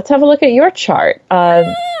 So yeah, let's have a look at your chart.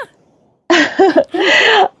 So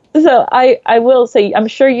I will say, I'm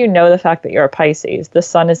sure you know the fact that you're a Pisces. The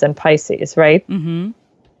sun is in Pisces, right? Mm-hmm.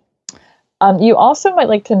 You also might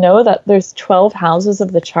like to know that there's 12 houses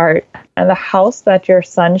of the chart, and the house that your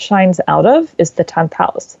sun shines out of is the 10th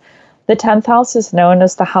house. The 10th house is known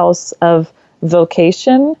as the house of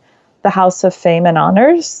vocation, the house of fame and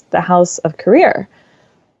honors, the house of career.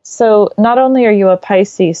 So not only are you a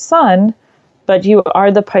Pisces sun, but you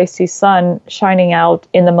are the Pisces sun shining out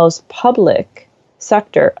in the most public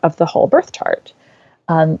sector of the whole birth chart.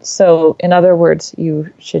 So in other words,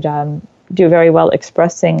 you should do very well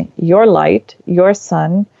expressing your light, your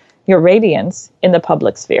sun, your radiance in the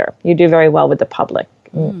public sphere. You do very well with the public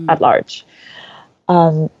at large.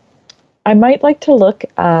 I might like to look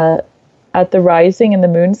at the rising and the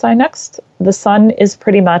moon sign next. The sun is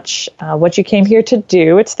pretty much what you came here to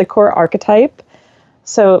do. It's the core archetype.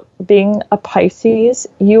 So being a Pisces,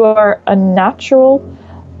 you are a natural,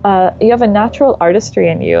 you have a natural artistry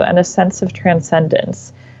in you and a sense of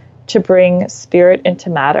transcendence to bring spirit into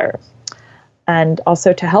matter and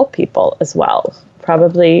also to help people as well.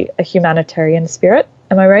 Probably a humanitarian spirit.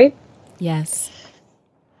 Am I right? Yes.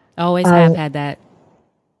 Always have had that.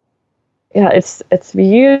 Yeah, it's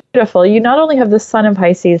beautiful. You not only have the sun in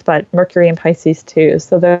Pisces, but Mercury in Pisces too.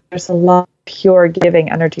 So there's a lot of pure giving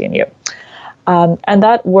energy in you. And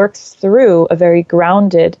that works through a very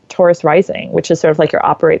grounded Taurus rising, which is sort of like your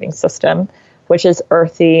operating system, which is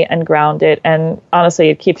earthy and grounded. And honestly,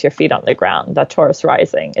 it keeps your feet on the ground, that Taurus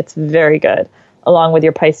rising. It's very good, along with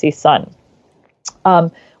your Pisces sun,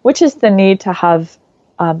 which is the need to have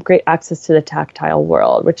great access to the tactile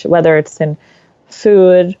world, which whether it's in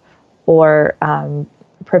food or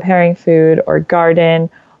preparing food or garden,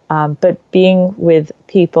 but being with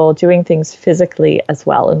people, doing things physically as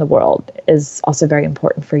well in the world is also very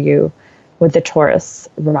important for you with the Taurus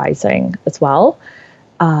rising as well.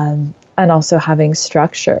 And also having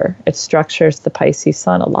structure. It structures the Pisces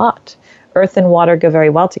sun a lot. Earth and water go very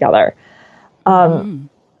well together.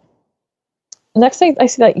 Next thing, I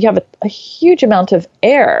see that you have a huge amount of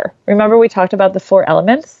air. Remember we talked about the 4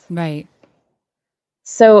 elements? Right.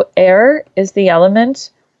 So air is the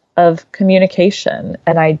element of communication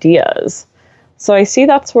and ideas. So I see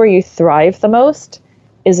that's where you thrive the most,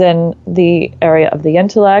 is in the area of the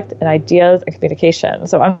intellect and ideas and communication.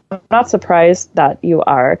 So I'm not surprised that you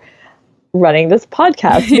are running this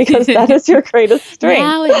podcast because that is your greatest strength.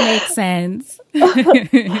 Now it makes sense.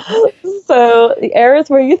 So the air is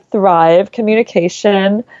where you thrive,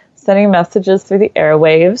 communication, sending messages through the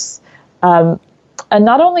airwaves. And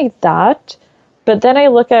not only that, but then I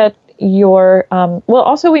look at your, well,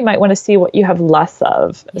 also we might want to see what you have less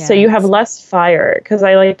of. Yes. So you have less fire, because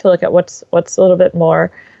I like to look at what's a little bit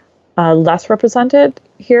more less represented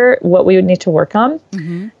here. What we would need to work on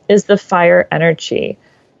is the fire energy.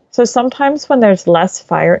 So sometimes when there's less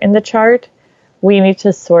fire in the chart, we need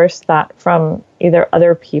to source that from either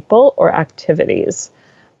other people or activities.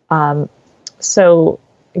 So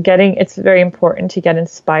it's very important to get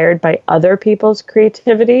inspired by other people's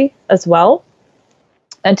creativity as well.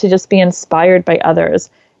 And to just be inspired by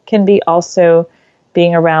others can be also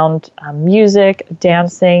being around music,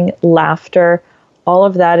 dancing, laughter. All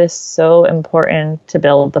of that is so important to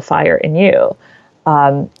build the fire in you.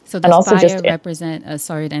 So does fire represent,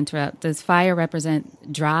 sorry to interrupt, does fire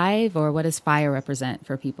represent drive, or what does fire represent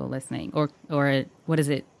for people listening? Or what does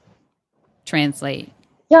it translate?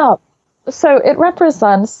 Yeah, so it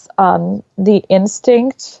represents the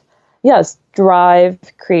instinct, yes, drive,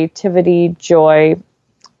 creativity, joy,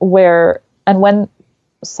 when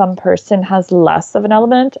some person has less of an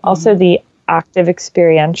element, also the active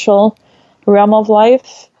experiential realm of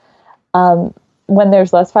life. When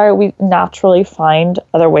there's less fire, we naturally find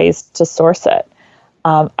other ways to source it.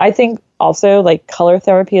 I think also like color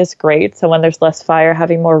therapy is great. So when there's less fire,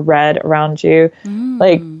 having more red around you,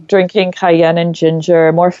 like drinking cayenne and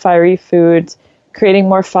ginger, more fiery foods, creating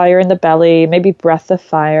more fire in the belly, maybe breath of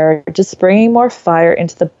fire, just bringing more fire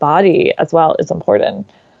into the body as well is important.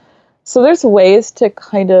 So there's ways to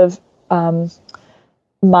kind of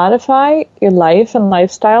modify your life and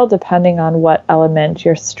lifestyle depending on what element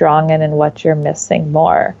you're strong in and what you're missing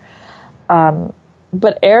more.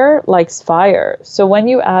 But air likes fire. So when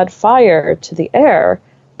you add fire to the air,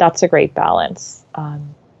 that's a great balance.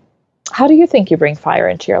 How do you think you bring fire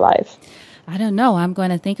into your life? I don't know. I'm going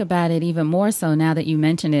to think about it even more so now that you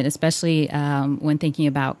mentioned it, especially when thinking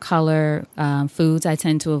about color. Foods, I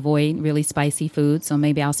tend to avoid really spicy foods. So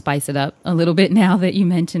maybe I'll spice it up a little bit now that you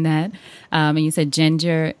mentioned that. And you said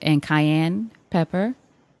ginger and cayenne pepper.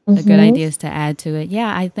 A good ideas to add to it.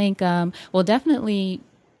 Yeah, I think, well, definitely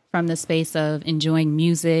from the space of enjoying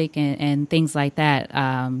music and things like that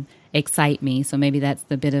excite me. So maybe that's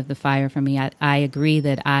the bit of the fire for me. I agree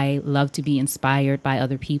that I love to be inspired by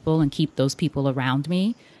other people and keep those people around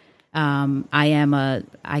me.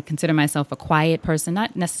 I consider myself a quiet person,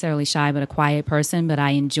 not necessarily shy, but a quiet person, but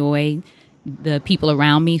I enjoy the people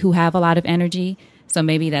around me who have a lot of energy. So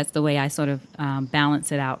maybe that's the way I sort of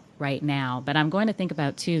balance it out right now. But I'm going to think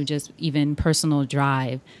about, too, just even personal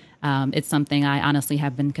drive. It's something I honestly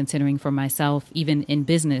have been considering for myself, even in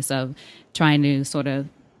business, of trying to sort of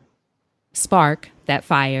spark that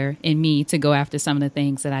fire in me to go after some of the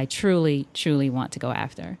things that I truly, truly want to go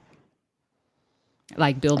after,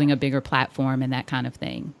 like building a bigger platform and that kind of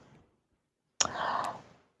thing.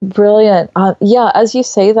 Brilliant. Yeah, as you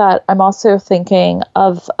say that, I'm also thinking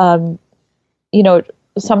of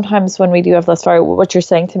sometimes when we do have less fire, what you're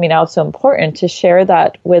saying to me now is so important to share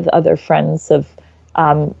that with other friends of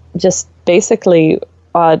just basically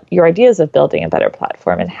your ideas of building a better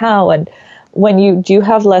platform and how. And when you do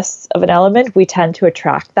have less of an element, we tend to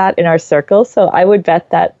attract that in our circle. So I would bet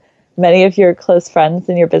that many of your close friends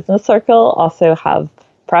in your business circle also have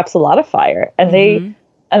perhaps a lot of fire. And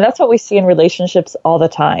and that's what we see in relationships all the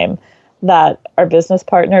time, that our business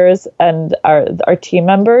partners and our team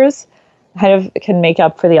members kind of can make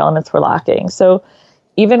up for the elements we're lacking. So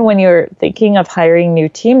even when you're thinking of hiring new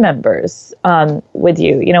team members with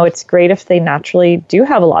you, it's great if they naturally do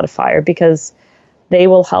have a lot of fire, because they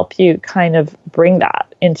will help you kind of bring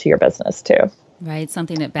that into your business too. Right.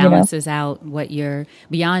 Something that balances out what you're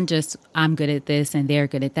beyond just I'm good at this and they're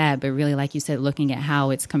good at that, but really, like you said, looking at how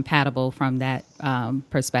it's compatible from that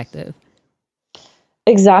perspective.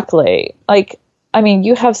 Exactly.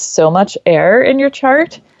 You have so much air in your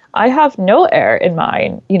chart. I have no air in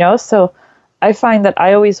mine, so I find that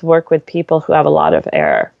I always work with people who have a lot of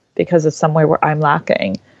air because it's somewhere where I'm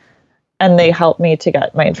lacking. And they help me to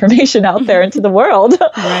get my information out there into the world.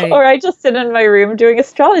 Right. Or I just sit in my room doing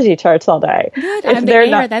astrology charts all day. Good. I'm the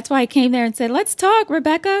air. That's why I came there and said, let's talk,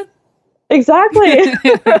 Rebecca. Exactly.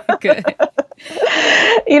 Good.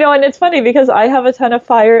 And it's funny because I have a ton of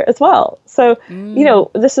fire as well. So,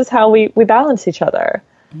 this is how we balance each other.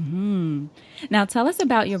 Mm-hmm. Now, tell us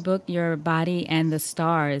about your book, Your Body and the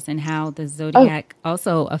Stars, and how the zodiac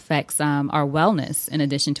also affects our wellness in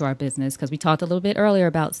addition to our business, because we talked a little bit earlier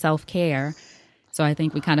about self-care. So I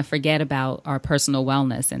think we kind of forget about our personal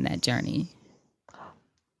wellness in that journey.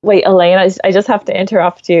 Wait, Elayne, I just have to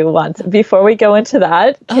interrupt you once. Before we go into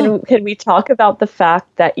that, can we talk about the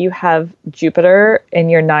fact that you have Jupiter in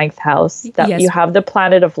your 9th house, that you have the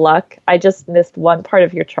planet of luck? I just missed one part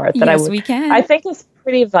of your chart that I think is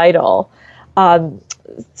pretty vital.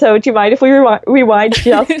 So do you mind if we rewind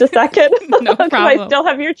just a second? No problem. I still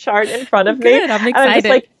have your chart in front of me. Good, I'm excited.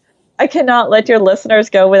 And I'm just I cannot let your listeners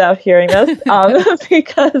go without hearing this,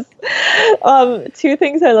 because two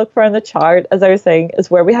things I look for in the chart, as I was saying, is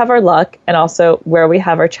where we have our luck and also where we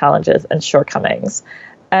have our challenges and shortcomings.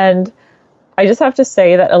 And I just have to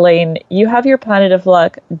say that, Elayne, you have your planet of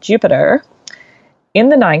luck, Jupiter, in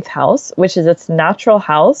the 9th house, which is its natural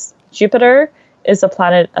house. Jupiter is a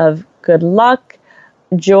planet of good luck,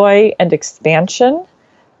 joy, and expansion.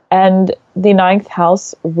 And the 9th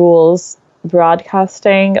house rules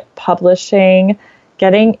broadcasting, publishing,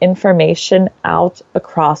 getting information out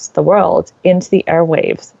across the world into the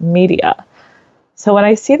airwaves, media. So when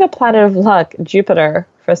I see the planet of luck, Jupiter,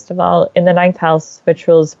 first of all, in the 9th house, which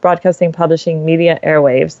rules broadcasting, publishing, media,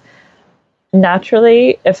 airwaves,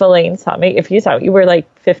 naturally, if Elayne saw me, if you saw me, you were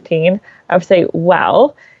 15, I would say,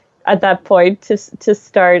 wow. At that point, to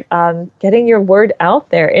start getting your word out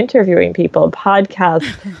there, interviewing people,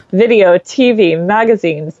 podcasts, video, TV,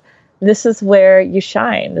 magazines. This is where you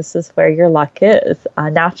shine. This is where your luck is,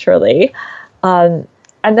 naturally. And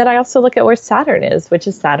then I also look at where Saturn is,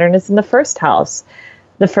 Saturn is in the 1st house.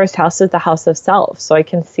 The 1st house is the house of self. So I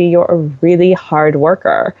can see you're a really hard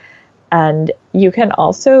worker. And you can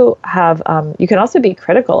also be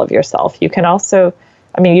critical of yourself. You can also,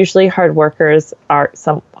 usually hard workers are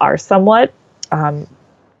somewhat, but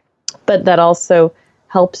that also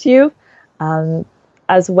helps you,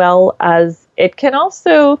 as well as it can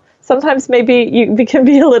also, sometimes maybe you can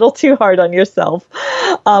be a little too hard on yourself,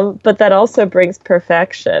 but that also brings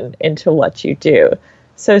perfection into what you do.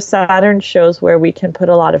 So Saturn shows where we can put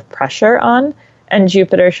a lot of pressure on, and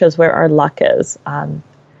Jupiter shows where our luck is. And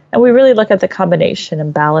we really look at the combination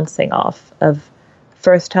and balancing off of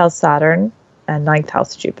 1st house Saturn and 9th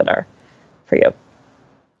house Jupiter for you.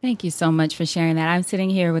 Thank you so much for sharing that. I'm sitting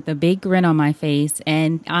here with a big grin on my face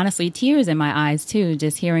and honestly tears in my eyes too,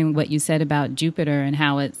 just hearing what you said about Jupiter and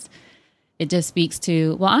how it just speaks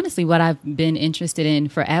to, well, honestly, what I've been interested in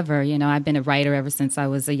forever. I've been a writer ever since I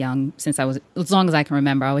was as long as I can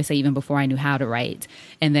remember. I always say even before I knew how to write,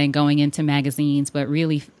 and then going into magazines. But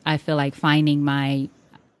really, I feel like finding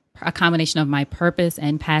a combination of my purpose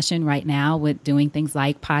and passion right now with doing things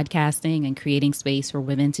like podcasting and creating space for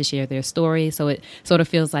women to share their stories. So it sort of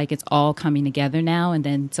feels like it's all coming together now. And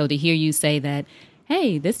then, so to hear you say that,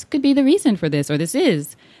 hey, this could be the reason for this, or this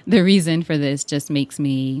is the reason for this, just makes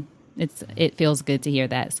me, it feels good to hear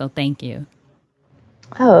that. So thank you.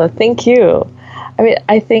 Oh, thank you.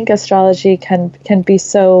 I think astrology can be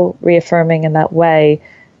so reaffirming in that way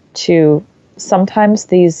to sometimes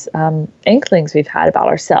these inklings we've had about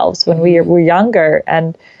ourselves when we were younger,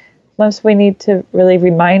 and most we need to really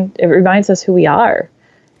it reminds us who we are.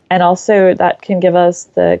 And also that can give us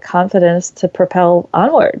the confidence to propel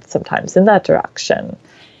onward sometimes in that direction.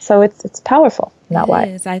 So it's powerful in that way.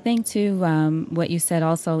 It is. I think too, what you said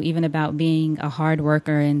also, even about being a hard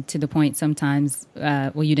worker and to the point sometimes,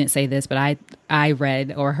 well, you didn't say this, but I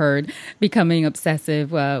read or heard becoming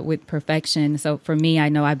obsessive with perfection. So for me, I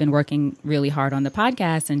know I've been working really hard on the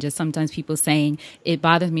podcast, and just sometimes people saying, it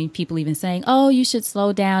bothers me, people even saying, oh, you should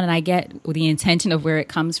slow down. And I get the intention of where it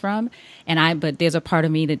comes from. But there's a part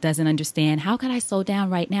of me that doesn't understand, how could I slow down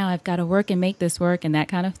right now? I've got to work and make this work and that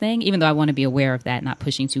kind of thing, even though I want to be aware of that, not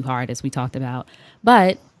pushing too hard, as we talked about.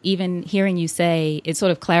 But even hearing you say, it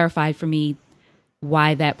sort of clarified for me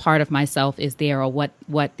why that part of myself is there, or what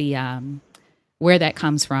the where that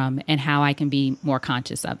comes from, and how I can be more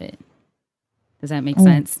conscious of it. Does that make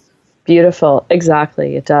sense? Beautiful.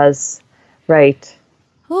 Exactly. It does. Right.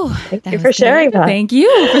 Oh, thank you for sharing that. Thank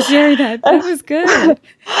you for sharing that. That was good.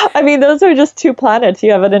 I mean, those are just 2 planets.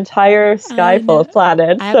 You have an entire sky full of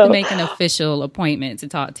planets. I have to make an official appointment to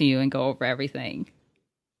talk to you and go over everything.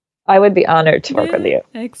 I would be honored to work with you.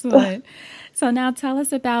 Excellent. So now tell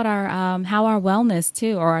us about our how our wellness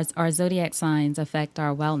too, or our zodiac signs affect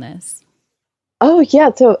our wellness. Oh, yeah.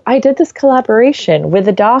 So I did this collaboration with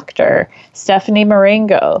a doctor, Stephanie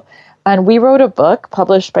Marengo, and we wrote a book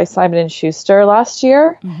published by Simon & Schuster last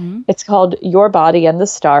year. Mm-hmm. It's called Your Body and the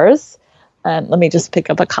Stars. And let me just pick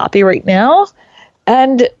up a copy right now.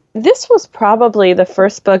 And this was probably the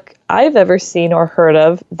first book I've ever seen or heard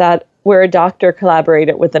of where a doctor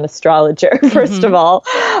collaborated with an astrologer, first of all.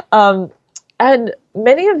 And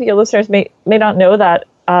many of your listeners may not know that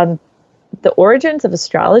the origins of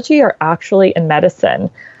astrology are actually in medicine.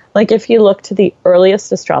 Like if you look to the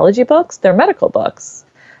earliest astrology books, they're medical books.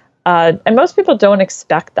 And most people don't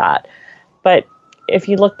expect that. But if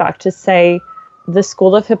you look back to, say, the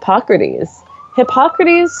school of Hippocrates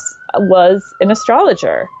was an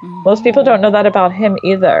astrologer. Mm-hmm. Most people don't know that about him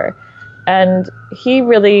either. And he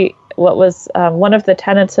really, what was one of the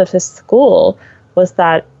tenets of his school was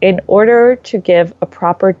that in order to give a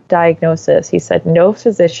proper diagnosis, he said, no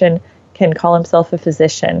physician can call himself a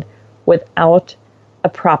physician without a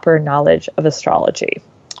proper knowledge of astrology.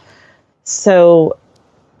 So,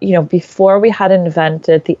 before we had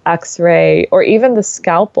invented the X-ray or even the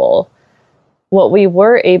scalpel, what we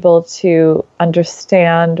were able to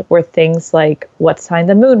understand were things like what sign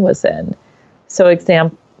the moon was in. So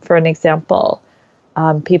for an example,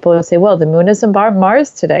 people would say, well, the moon is in Mars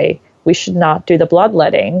today. We should not do the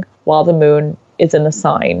bloodletting while the moon is in the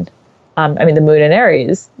sign. The moon in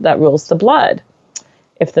Aries, that rules the blood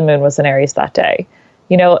if the moon was in Aries that day.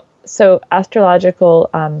 So astrological,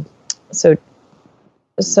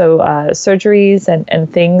 surgeries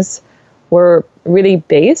and things were really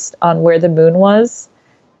based on where the moon was,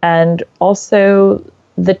 and also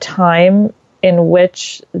the time in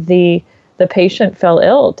which the patient fell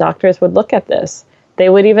ill. Doctors would look at this. They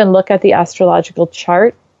would even look at the astrological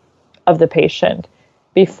chart of the patient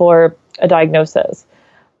before a diagnosis.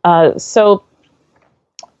 So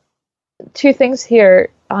 2 things here.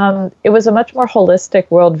 It was a much more holistic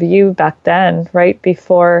worldview back then, right?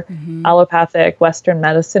 Before allopathic Western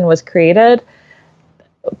medicine was created.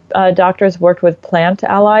 Doctors worked with plant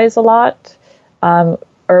allies a lot,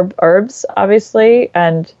 herbs, obviously,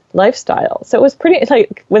 and lifestyle. So it was pretty,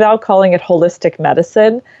 without calling it holistic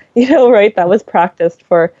medicine, right? That was practiced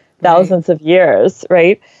for thousands of years,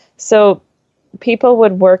 right? So people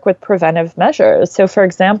would work with preventive measures. So for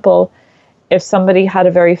example, if somebody had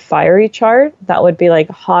a very fiery chart, that would be like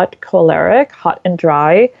hot, choleric, hot and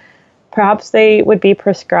dry, perhaps they would be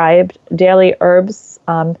prescribed daily herbs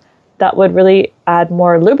that would really add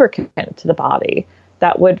more lubricant to the body,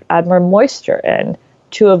 that would add more moisture in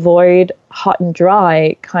to avoid hot and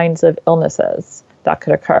dry kinds of illnesses that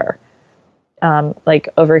could occur, like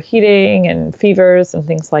overheating and fevers and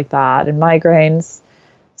things like that, and migraines.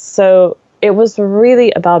 So it was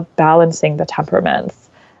really about balancing the temperaments.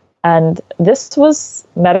 And this was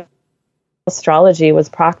medical astrology was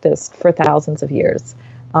practiced for thousands of years.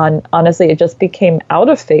 Honestly, it just became out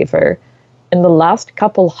of favor in the last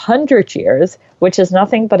couple hundred years, which is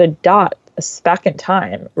nothing but a dot, a speck in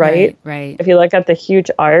time, right? Right. If you look at the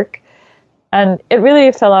huge arc, and it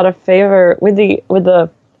really fell out of favor with the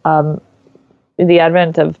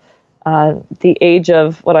advent of the age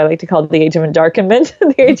of what I like to call the age of endarkenment,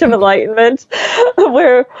 the age of enlightenment,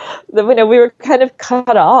 where we were kind of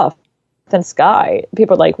cut off from sky.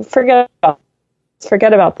 People were like, forget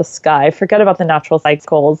about the sky, forget about the natural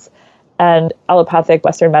cycles. And allopathic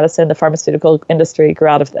Western medicine, the pharmaceutical industry grew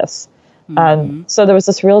out of this. So there was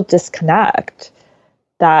this real disconnect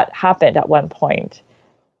that happened at one point.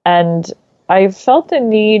 And I felt the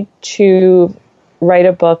need to write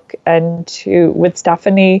a book and with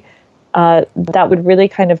Stephanie, that would really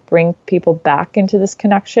kind of bring people back into this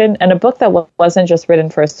connection, and a book that wasn't just written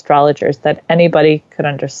for astrologers, that anybody could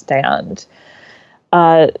understand.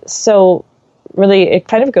 So really, it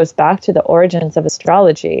kind of goes back to the origins of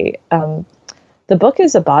astrology. The book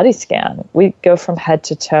is a body scan. We go from head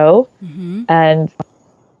to toe, and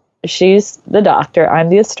she's the doctor, I'm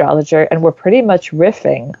the astrologer, and we're pretty much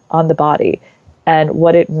riffing on the body and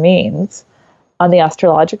what it means on the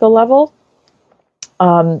astrological level,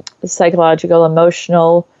 psychological,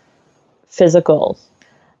 emotional, physical,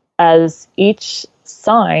 as each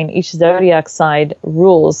sign, each zodiac sign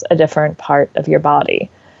rules a different part of your body.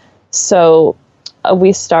 So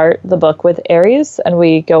we start the book with Aries, and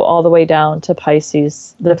we go all the way down to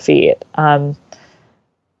Pisces, the feet.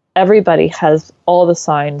 Everybody has all the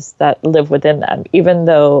signs that live within them. Even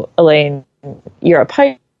though, Elayne, you're a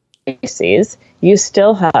Pisces, you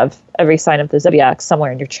still have every sign of the zodiac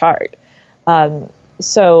somewhere in your chart.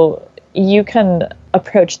 So you can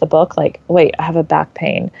approach the book like, wait, I have a back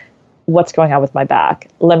pain. What's going on with my back?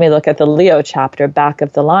 Let me look at the Leo chapter, Back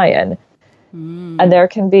of the Lion. And there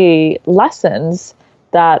can be lessons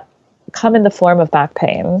that come in the form of back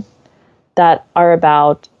pain that are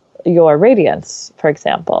about your radiance, for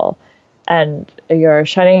example, and you're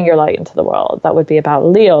shining your light into the world. That would be about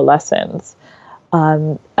Leo lessons.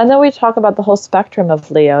 And then we talk about the whole spectrum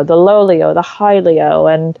of Leo, the low Leo, the high Leo,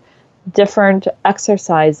 and different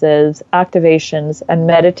exercises, activations, and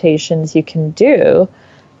meditations you can do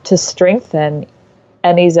to strengthen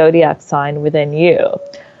any zodiac sign within you.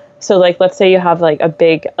 So like, let's say you have like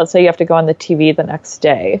let's say you have to go on the TV the next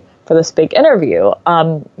day for this big interview.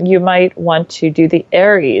 You might want to do the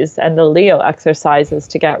Aries and the Leo exercises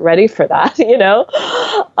to get ready for that, you know?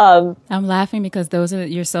 I'm laughing because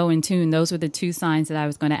you're so in tune. Those were the two signs that I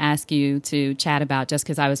was going to ask you to chat about, just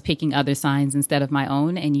because I was picking other signs instead of my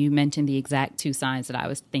own. And you mentioned the exact two signs that I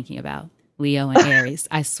was thinking about, Leo and Aries.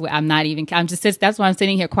 I swear, that's why I'm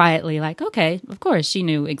sitting here quietly like, okay, of course she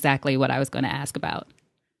knew exactly what I was going to ask about.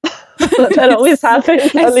 That always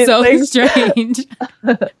happens. It's so things. Strange.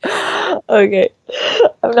 Okay.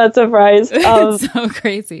 I'm not surprised. It's so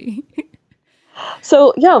crazy.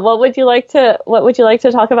 So yeah, what would you like to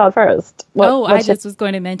talk about first? I just was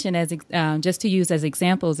going to mention just to use as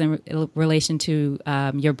examples in relation to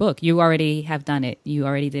your book. You already have done it. You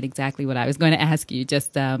already did exactly what I was going to ask you,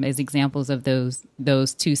 just as examples of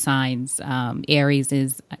those two signs. Aries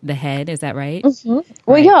is the head. Is that right? Mm-hmm. Well,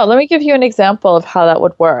 right. Yeah. Let me give you an example of how that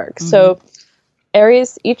would work. Mm-hmm. So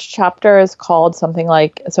Aries, each chapter is called something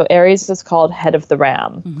like, so Aries is called head of the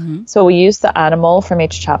ram. Mm-hmm. So we use the animal from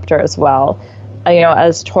each chapter as well.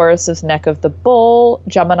 As Taurus is neck of the bull,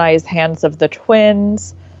 Gemini is hands of the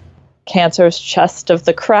twins, Cancer's chest of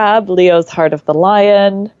the crab, Leo's heart of the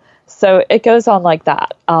lion. So it goes on like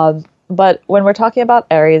that. But when we're talking about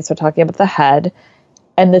Aries, we're talking about the head.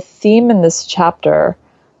 And the theme in this chapter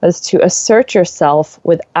is to assert yourself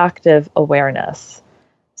with active awareness.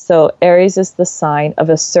 So Aries is the sign of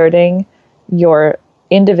asserting your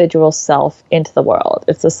individual self into the world.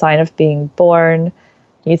 It's a sign of being born.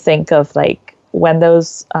 You think of like, when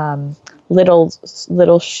those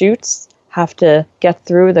little shoots have to get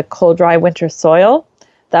through the cold, dry winter soil,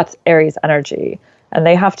 that's Aries energy. And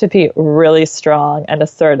they have to be really strong and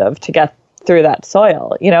assertive to get through that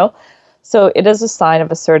soil, you know? So it is a sign of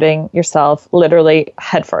asserting yourself literally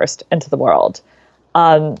headfirst into the world.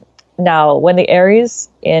 Now, when the Aries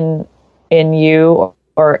in you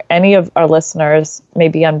or any of our listeners may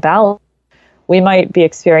be unbalanced, we might be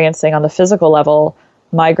experiencing on the physical level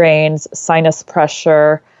migraines, sinus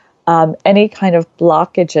pressure, any kind of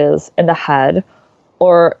blockages in the head,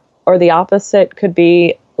 or the opposite could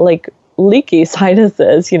be like leaky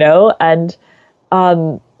sinuses, you know, and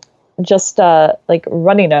just like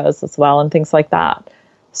runny nose as well and things like that.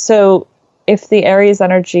 So if the Aries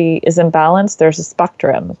energy is imbalanced, there's a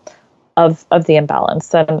spectrum of the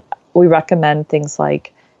imbalance. And we recommend things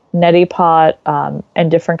like neti pot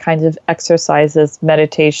and different kinds of exercises,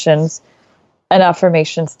 meditations, and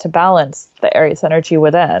affirmations to balance the Aries energy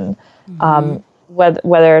within,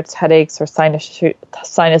 whether it's headaches or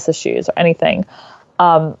sinus issues or anything.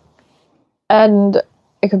 And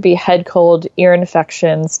it could be head cold, ear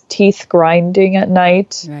infections, teeth grinding at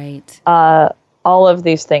night. Right. All of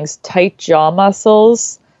these things, tight jaw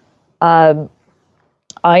muscles, eye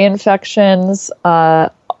infections,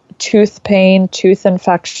 tooth pain, tooth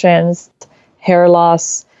infections, hair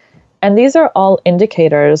loss. And these are all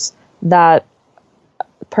indicators that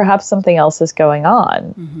perhaps something else is going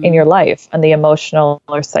on in your life on the emotional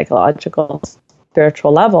or psychological,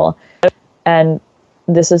 spiritual level. And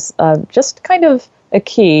this is just kind of a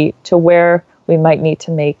key to where we might need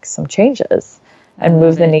to make some changes and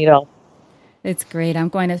move the needle. It's great. I'm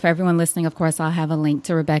going to, for everyone listening, of course, I'll have a link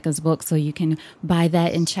to Rebecca's book so you can buy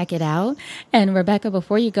that and check it out. And Rebecca,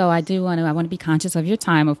 before you go, I want to be conscious of your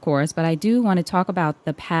time, of course, but I do want to talk about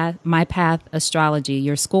the path, My Path Astrology,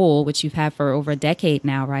 your school, which you've had for over a decade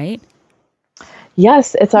now, right?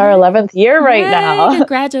 Yes, it's our 11th year right Yay, now.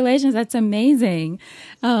 Congratulations. That's amazing.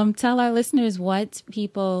 Tell our listeners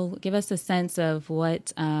give us a sense of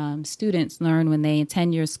what students learn when they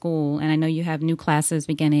attend your school. And I know you have new classes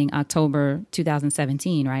beginning October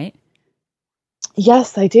 2017, right?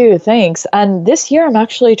 Yes, I do. Thanks. And this year I'm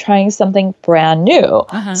actually trying something brand new.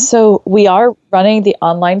 Uh-huh. So we are running the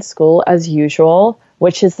online school as usual,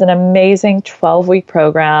 which is an amazing 12-week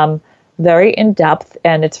program, very in-depth,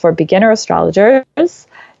 and it's for beginner astrologers. If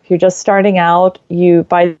you're just starting out,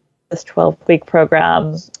 by this 12-week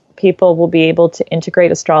program, people will be able to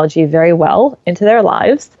integrate astrology very well into their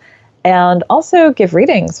lives and also give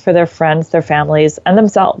readings for their friends, their families, and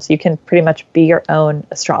themselves. You can pretty much be your own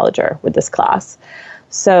astrologer with this class.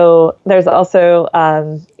 So there's also,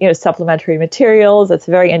 supplementary materials. It's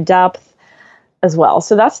very in-depth as well.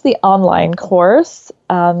 So that's the online course.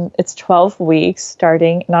 It's 12 weeks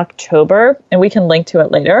starting in October, and we can link to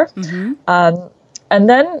it later. Mm-hmm. And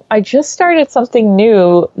then I just started something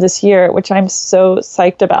new this year, which I'm so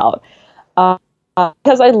psyched about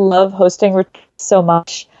because I love hosting retreats so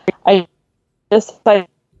much. I decided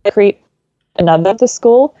to create another at the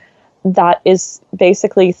school that is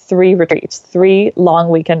basically 3 retreats, 3 long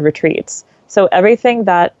weekend retreats. So everything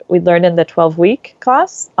that we learned in the 12-week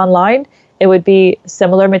class online, it would be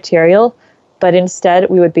similar material, but instead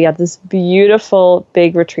we would be at this beautiful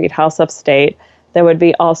big retreat house upstate. There would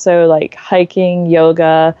be also like hiking,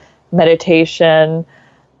 yoga, meditation,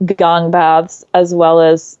 gong baths, as well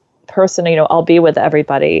as I'll be with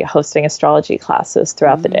everybody hosting astrology classes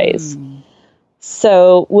throughout the days.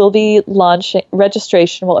 So we'll be launching,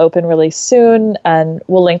 registration will open really soon, and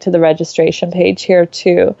we'll link to the registration page here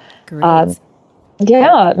too. Great.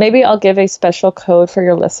 Yeah, maybe I'll give a special code for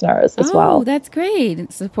your listeners as well. Oh, that's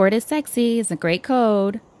great. Support is sexy. It's a great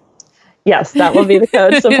code. Yes, that will be the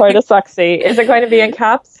code. Support is sexy. Is it going to be in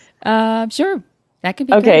caps? Sure. That could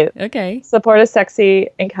be okay. Great. Okay. Support is sexy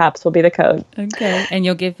in caps will be the code. Okay. And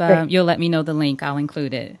you'll let me know the link. I'll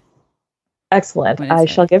include it. Excellent. I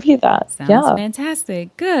shall give you that. Sounds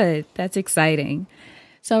fantastic. Good. That's exciting.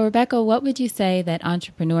 So, Rebecca, what would you say that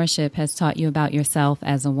entrepreneurship has taught you about yourself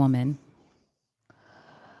as a woman?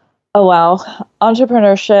 Oh, wow.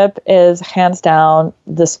 Entrepreneurship is hands down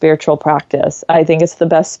the spiritual practice. I think it's the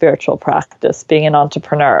best spiritual practice, being an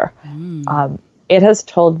entrepreneur. It has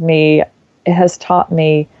taught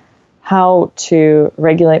me how to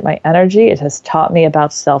regulate my energy. It has taught me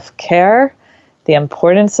about self-care, the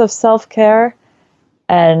importance of self-care,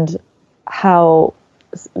 and how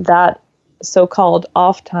that so-called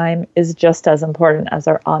off time is just as important as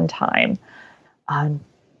our on time.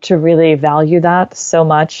 To really value that so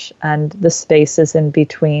much, and the spaces in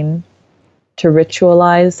between, to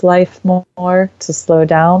ritualize life more, to slow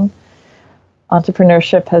down.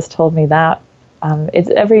 Entrepreneurship has told me that.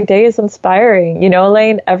 Every day is inspiring.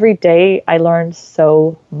 Elayne, every day I learn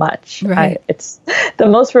so much. Right. It's the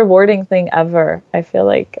most rewarding thing ever, I feel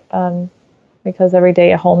like, because every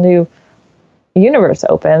day a whole new universe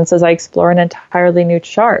opens as I explore an entirely new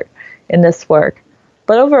chart in this work.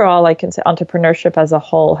 But overall, I can say entrepreneurship as a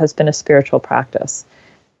whole has been a spiritual practice.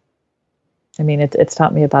 I mean, it's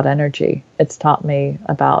taught me about energy. It's taught me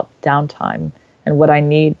about downtime and what I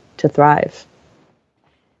need to thrive.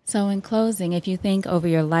 So in closing, if you think over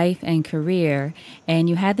your life and career, and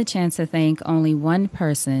you had the chance to thank only one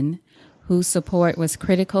person whose support was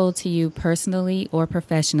critical to you personally or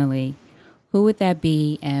professionally, who would that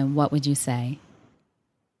be, and what would you say?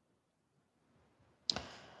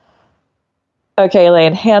 Okay,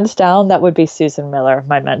 Elayne, hands down, that would be Susan Miller,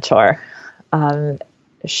 my mentor.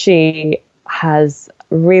 She has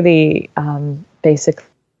really basically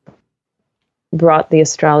brought the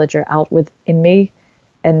astrologer out within me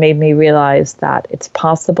and made me realize that it's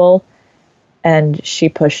possible. And she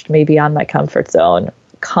pushed me beyond my comfort zone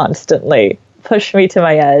constantly, pushed me to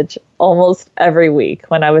my edge almost every week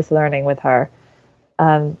when I was learning with her.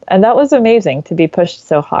 And that was amazing to be pushed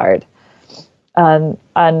so hard.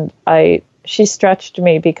 She stretched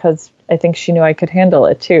me because I think she knew I could handle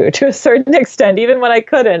it too, to a certain extent. Even when I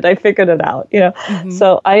couldn't, I figured it out, Mm-hmm.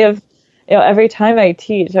 So I have, every time I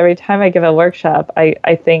teach, every time I give a workshop,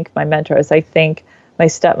 I thank my mentors. I thank my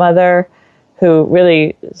stepmother, who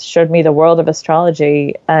really showed me the world of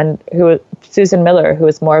astrology, and Susan Miller, who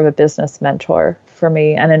is more of a business mentor for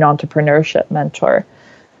me and an entrepreneurship mentor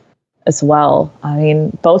as well. I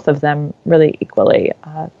mean, both of them really equally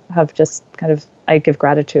have just kind of, I give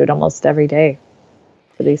gratitude almost every day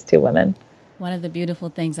for these two women. One of the beautiful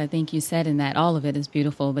things I think you said in that, all of it is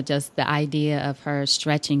beautiful, but just the idea of her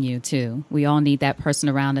stretching you too. We all need that person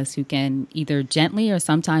around us who can either gently or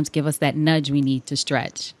sometimes give us that nudge we need to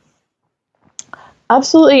stretch.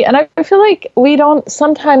 Absolutely. And I feel like we don't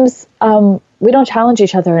challenge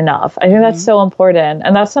each other enough. I think that's so important.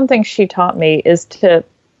 And that's something she taught me, is to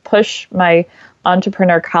push my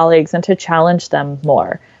entrepreneur colleagues and to challenge them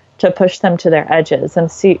more, to push them to their edges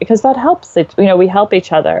and see, because that helps. We help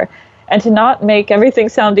each other. And to not make everything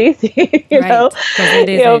sound easy, you know? Because it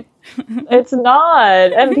isn't. It's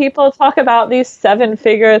not. And people talk about these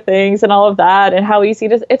 7-figure things and all of that and how easy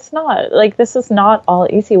it is. It's not. Like, this is not all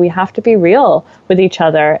easy. We have to be real with each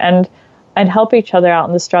other and help each other out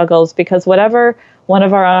in the struggles, because whatever one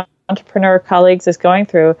of our entrepreneur colleagues is going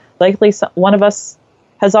through, likely one of us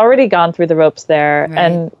has already gone through the ropes there. Right.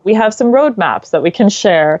 And we have some roadmaps that we can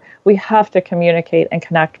share. We have to communicate and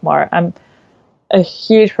connect more. I'm a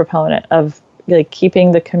huge proponent of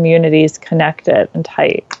keeping the communities connected and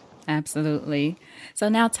tight. Absolutely. So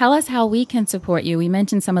now tell us how we can support you. We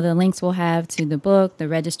mentioned some of the links we'll have to the book, the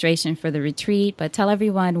registration for the retreat, but tell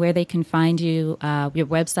everyone where they can find you, your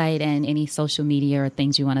website, and any social media or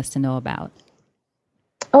things you want us to know about.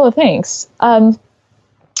 Oh, thanks.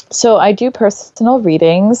 So I do personal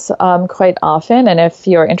readings quite often. And if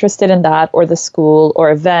you're interested in that, or the school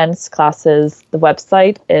or events, classes, the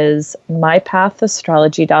website is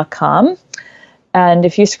mypathastrology.com. And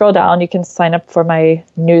if you scroll down, you can sign up for my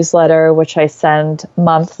newsletter, which I send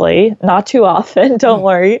monthly, not too often, don't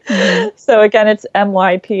worry. So again, it's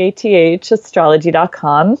mypath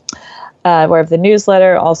astrology.com, where I have the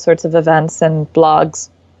newsletter, all sorts of events and blog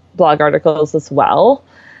articles as well.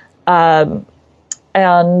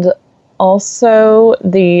 And also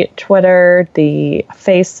the Twitter, the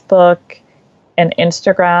Facebook, and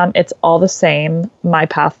Instagram, it's all the same, My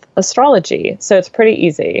Path Astrology. So it's pretty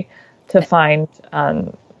easy to find.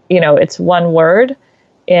 It's one word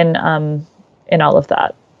in all of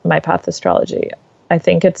that, My Path Astrology. I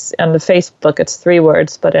think it's on the Facebook, it's 3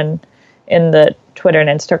 words, but in the Twitter and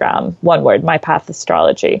Instagram, one word, My Path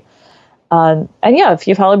Astrology. And yeah, if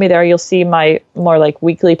you follow me there, you'll see my more like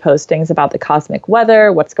weekly postings about the cosmic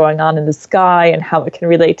weather, what's going on in the sky, and how it can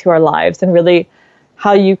relate to our lives, and really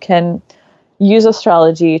how you can use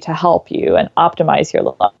astrology to help you and optimize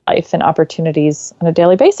your life and opportunities on a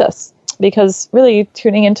daily basis. Because really,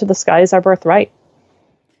 tuning into the sky is our birthright.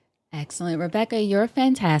 Excellent. Rebecca, you're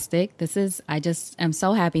fantastic. I just am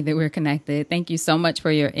so happy that we're connected. Thank you so much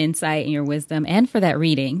for your insight and your wisdom, and for that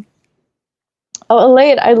reading. Oh,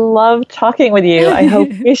 Elayne, I love talking with you. I hope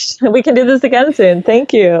we can do this again soon.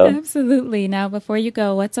 Thank you. Absolutely. Now, before you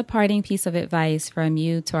go, what's a parting piece of advice from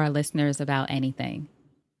you to our listeners about anything?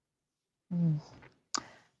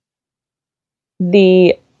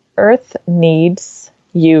 The earth needs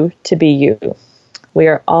you to be you. We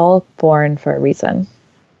are all born for a reason.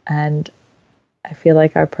 And I feel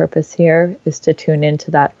like our purpose here is to tune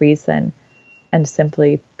into that reason and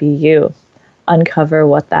simply be you. Uncover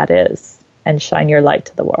what that is and shine your light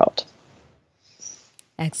to the world.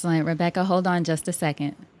 Excellent. Rebecca, hold on just a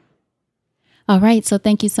second. All right. So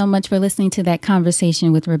thank you so much for listening to that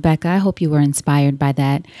conversation with Rebecca. I hope you were inspired by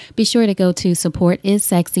that. Be sure to go to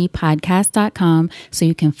supportissexypodcast.com so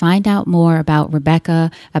you can find out more about Rebecca,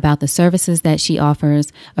 about the services that she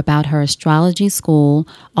offers, about her astrology school,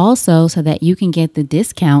 also so that you can get the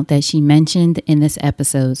discount that she mentioned in this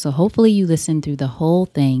episode. So hopefully you listen through the whole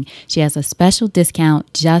thing. She has a special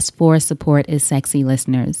discount just for Support is Sexy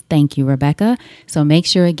listeners. Thank you, Rebecca. So make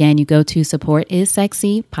sure, again, you go to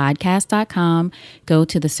supportissexypodcast.com. Go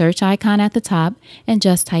to the search icon at the top and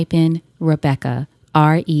just type in Rebecca,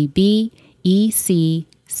 REBECCA,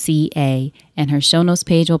 and her show notes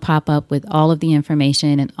page will pop up with all of the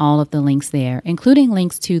information and all of the links there, including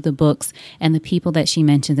links to the books and the people that she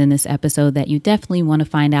mentioned in this episode that you definitely want to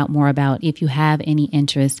find out more about if you have any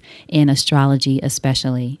interest in astrology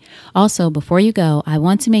especially. Also, before you go, I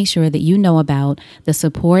want to make sure that you know about the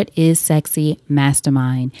Support is Sexy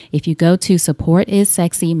Mastermind. If you go to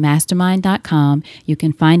supportissexymastermind.com, you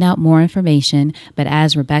can find out more information. But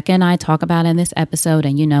as Rebecca and I talk about in this episode,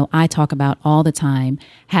 and I talk about all the time,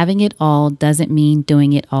 having it all doesn't mean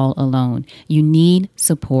doing it all alone. You need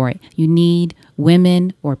support. You need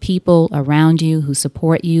women or people around you who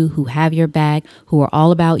support you, who have your back, who are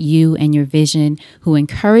all about you and your vision, who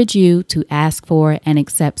encourage you to ask for and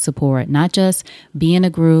accept support, not just be in a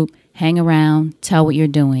group, hang around, tell what you're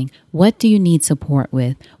doing. What do you need support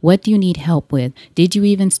with? What do you need help with? Did you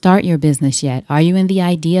even start your business yet? Are you in the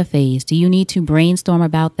idea phase? Do you need to brainstorm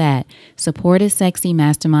about that?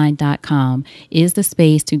 supportissexymastermind.com is the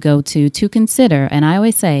space to go to consider. And I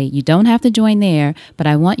always say, you don't have to join there, but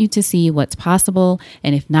I want you to see what's possible.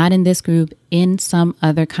 And if not in this group, in some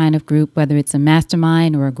other kind of group, whether it's a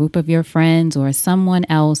mastermind or a group of your friends or someone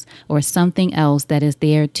else or something else that is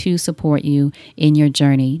there to support you in your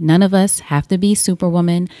journey. None of us have to be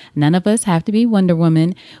Superwoman. None of us have to be Wonder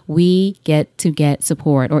Woman. We get to get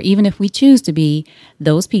support. Or even if we choose to be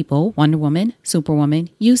those people, Wonder Woman, Superwoman,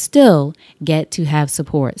 you still get to have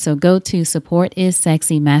support. So go to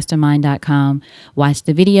supportissexymastermind.com. Watch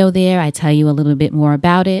the video there. I tell you a little bit more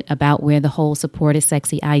about it, about where the whole Support is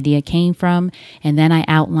Sexy idea came from. And then I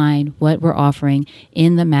outline what we're offering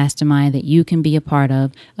in the mastermind that you can be a part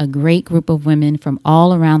of. A great group of women from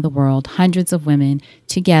all around the world, hundreds of women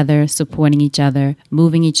together, supporting each other,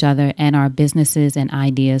 moving each other, and our businesses and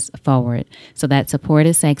ideas forward. So that's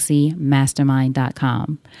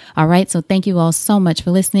supportissexymastermind.com. All right. So thank you all so much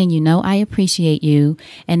for listening. You know, I appreciate you.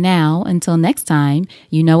 And now, until next time,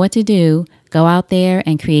 you know what to do. Go out there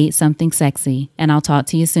and create something sexy. And I'll talk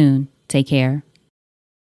to you soon. Take care.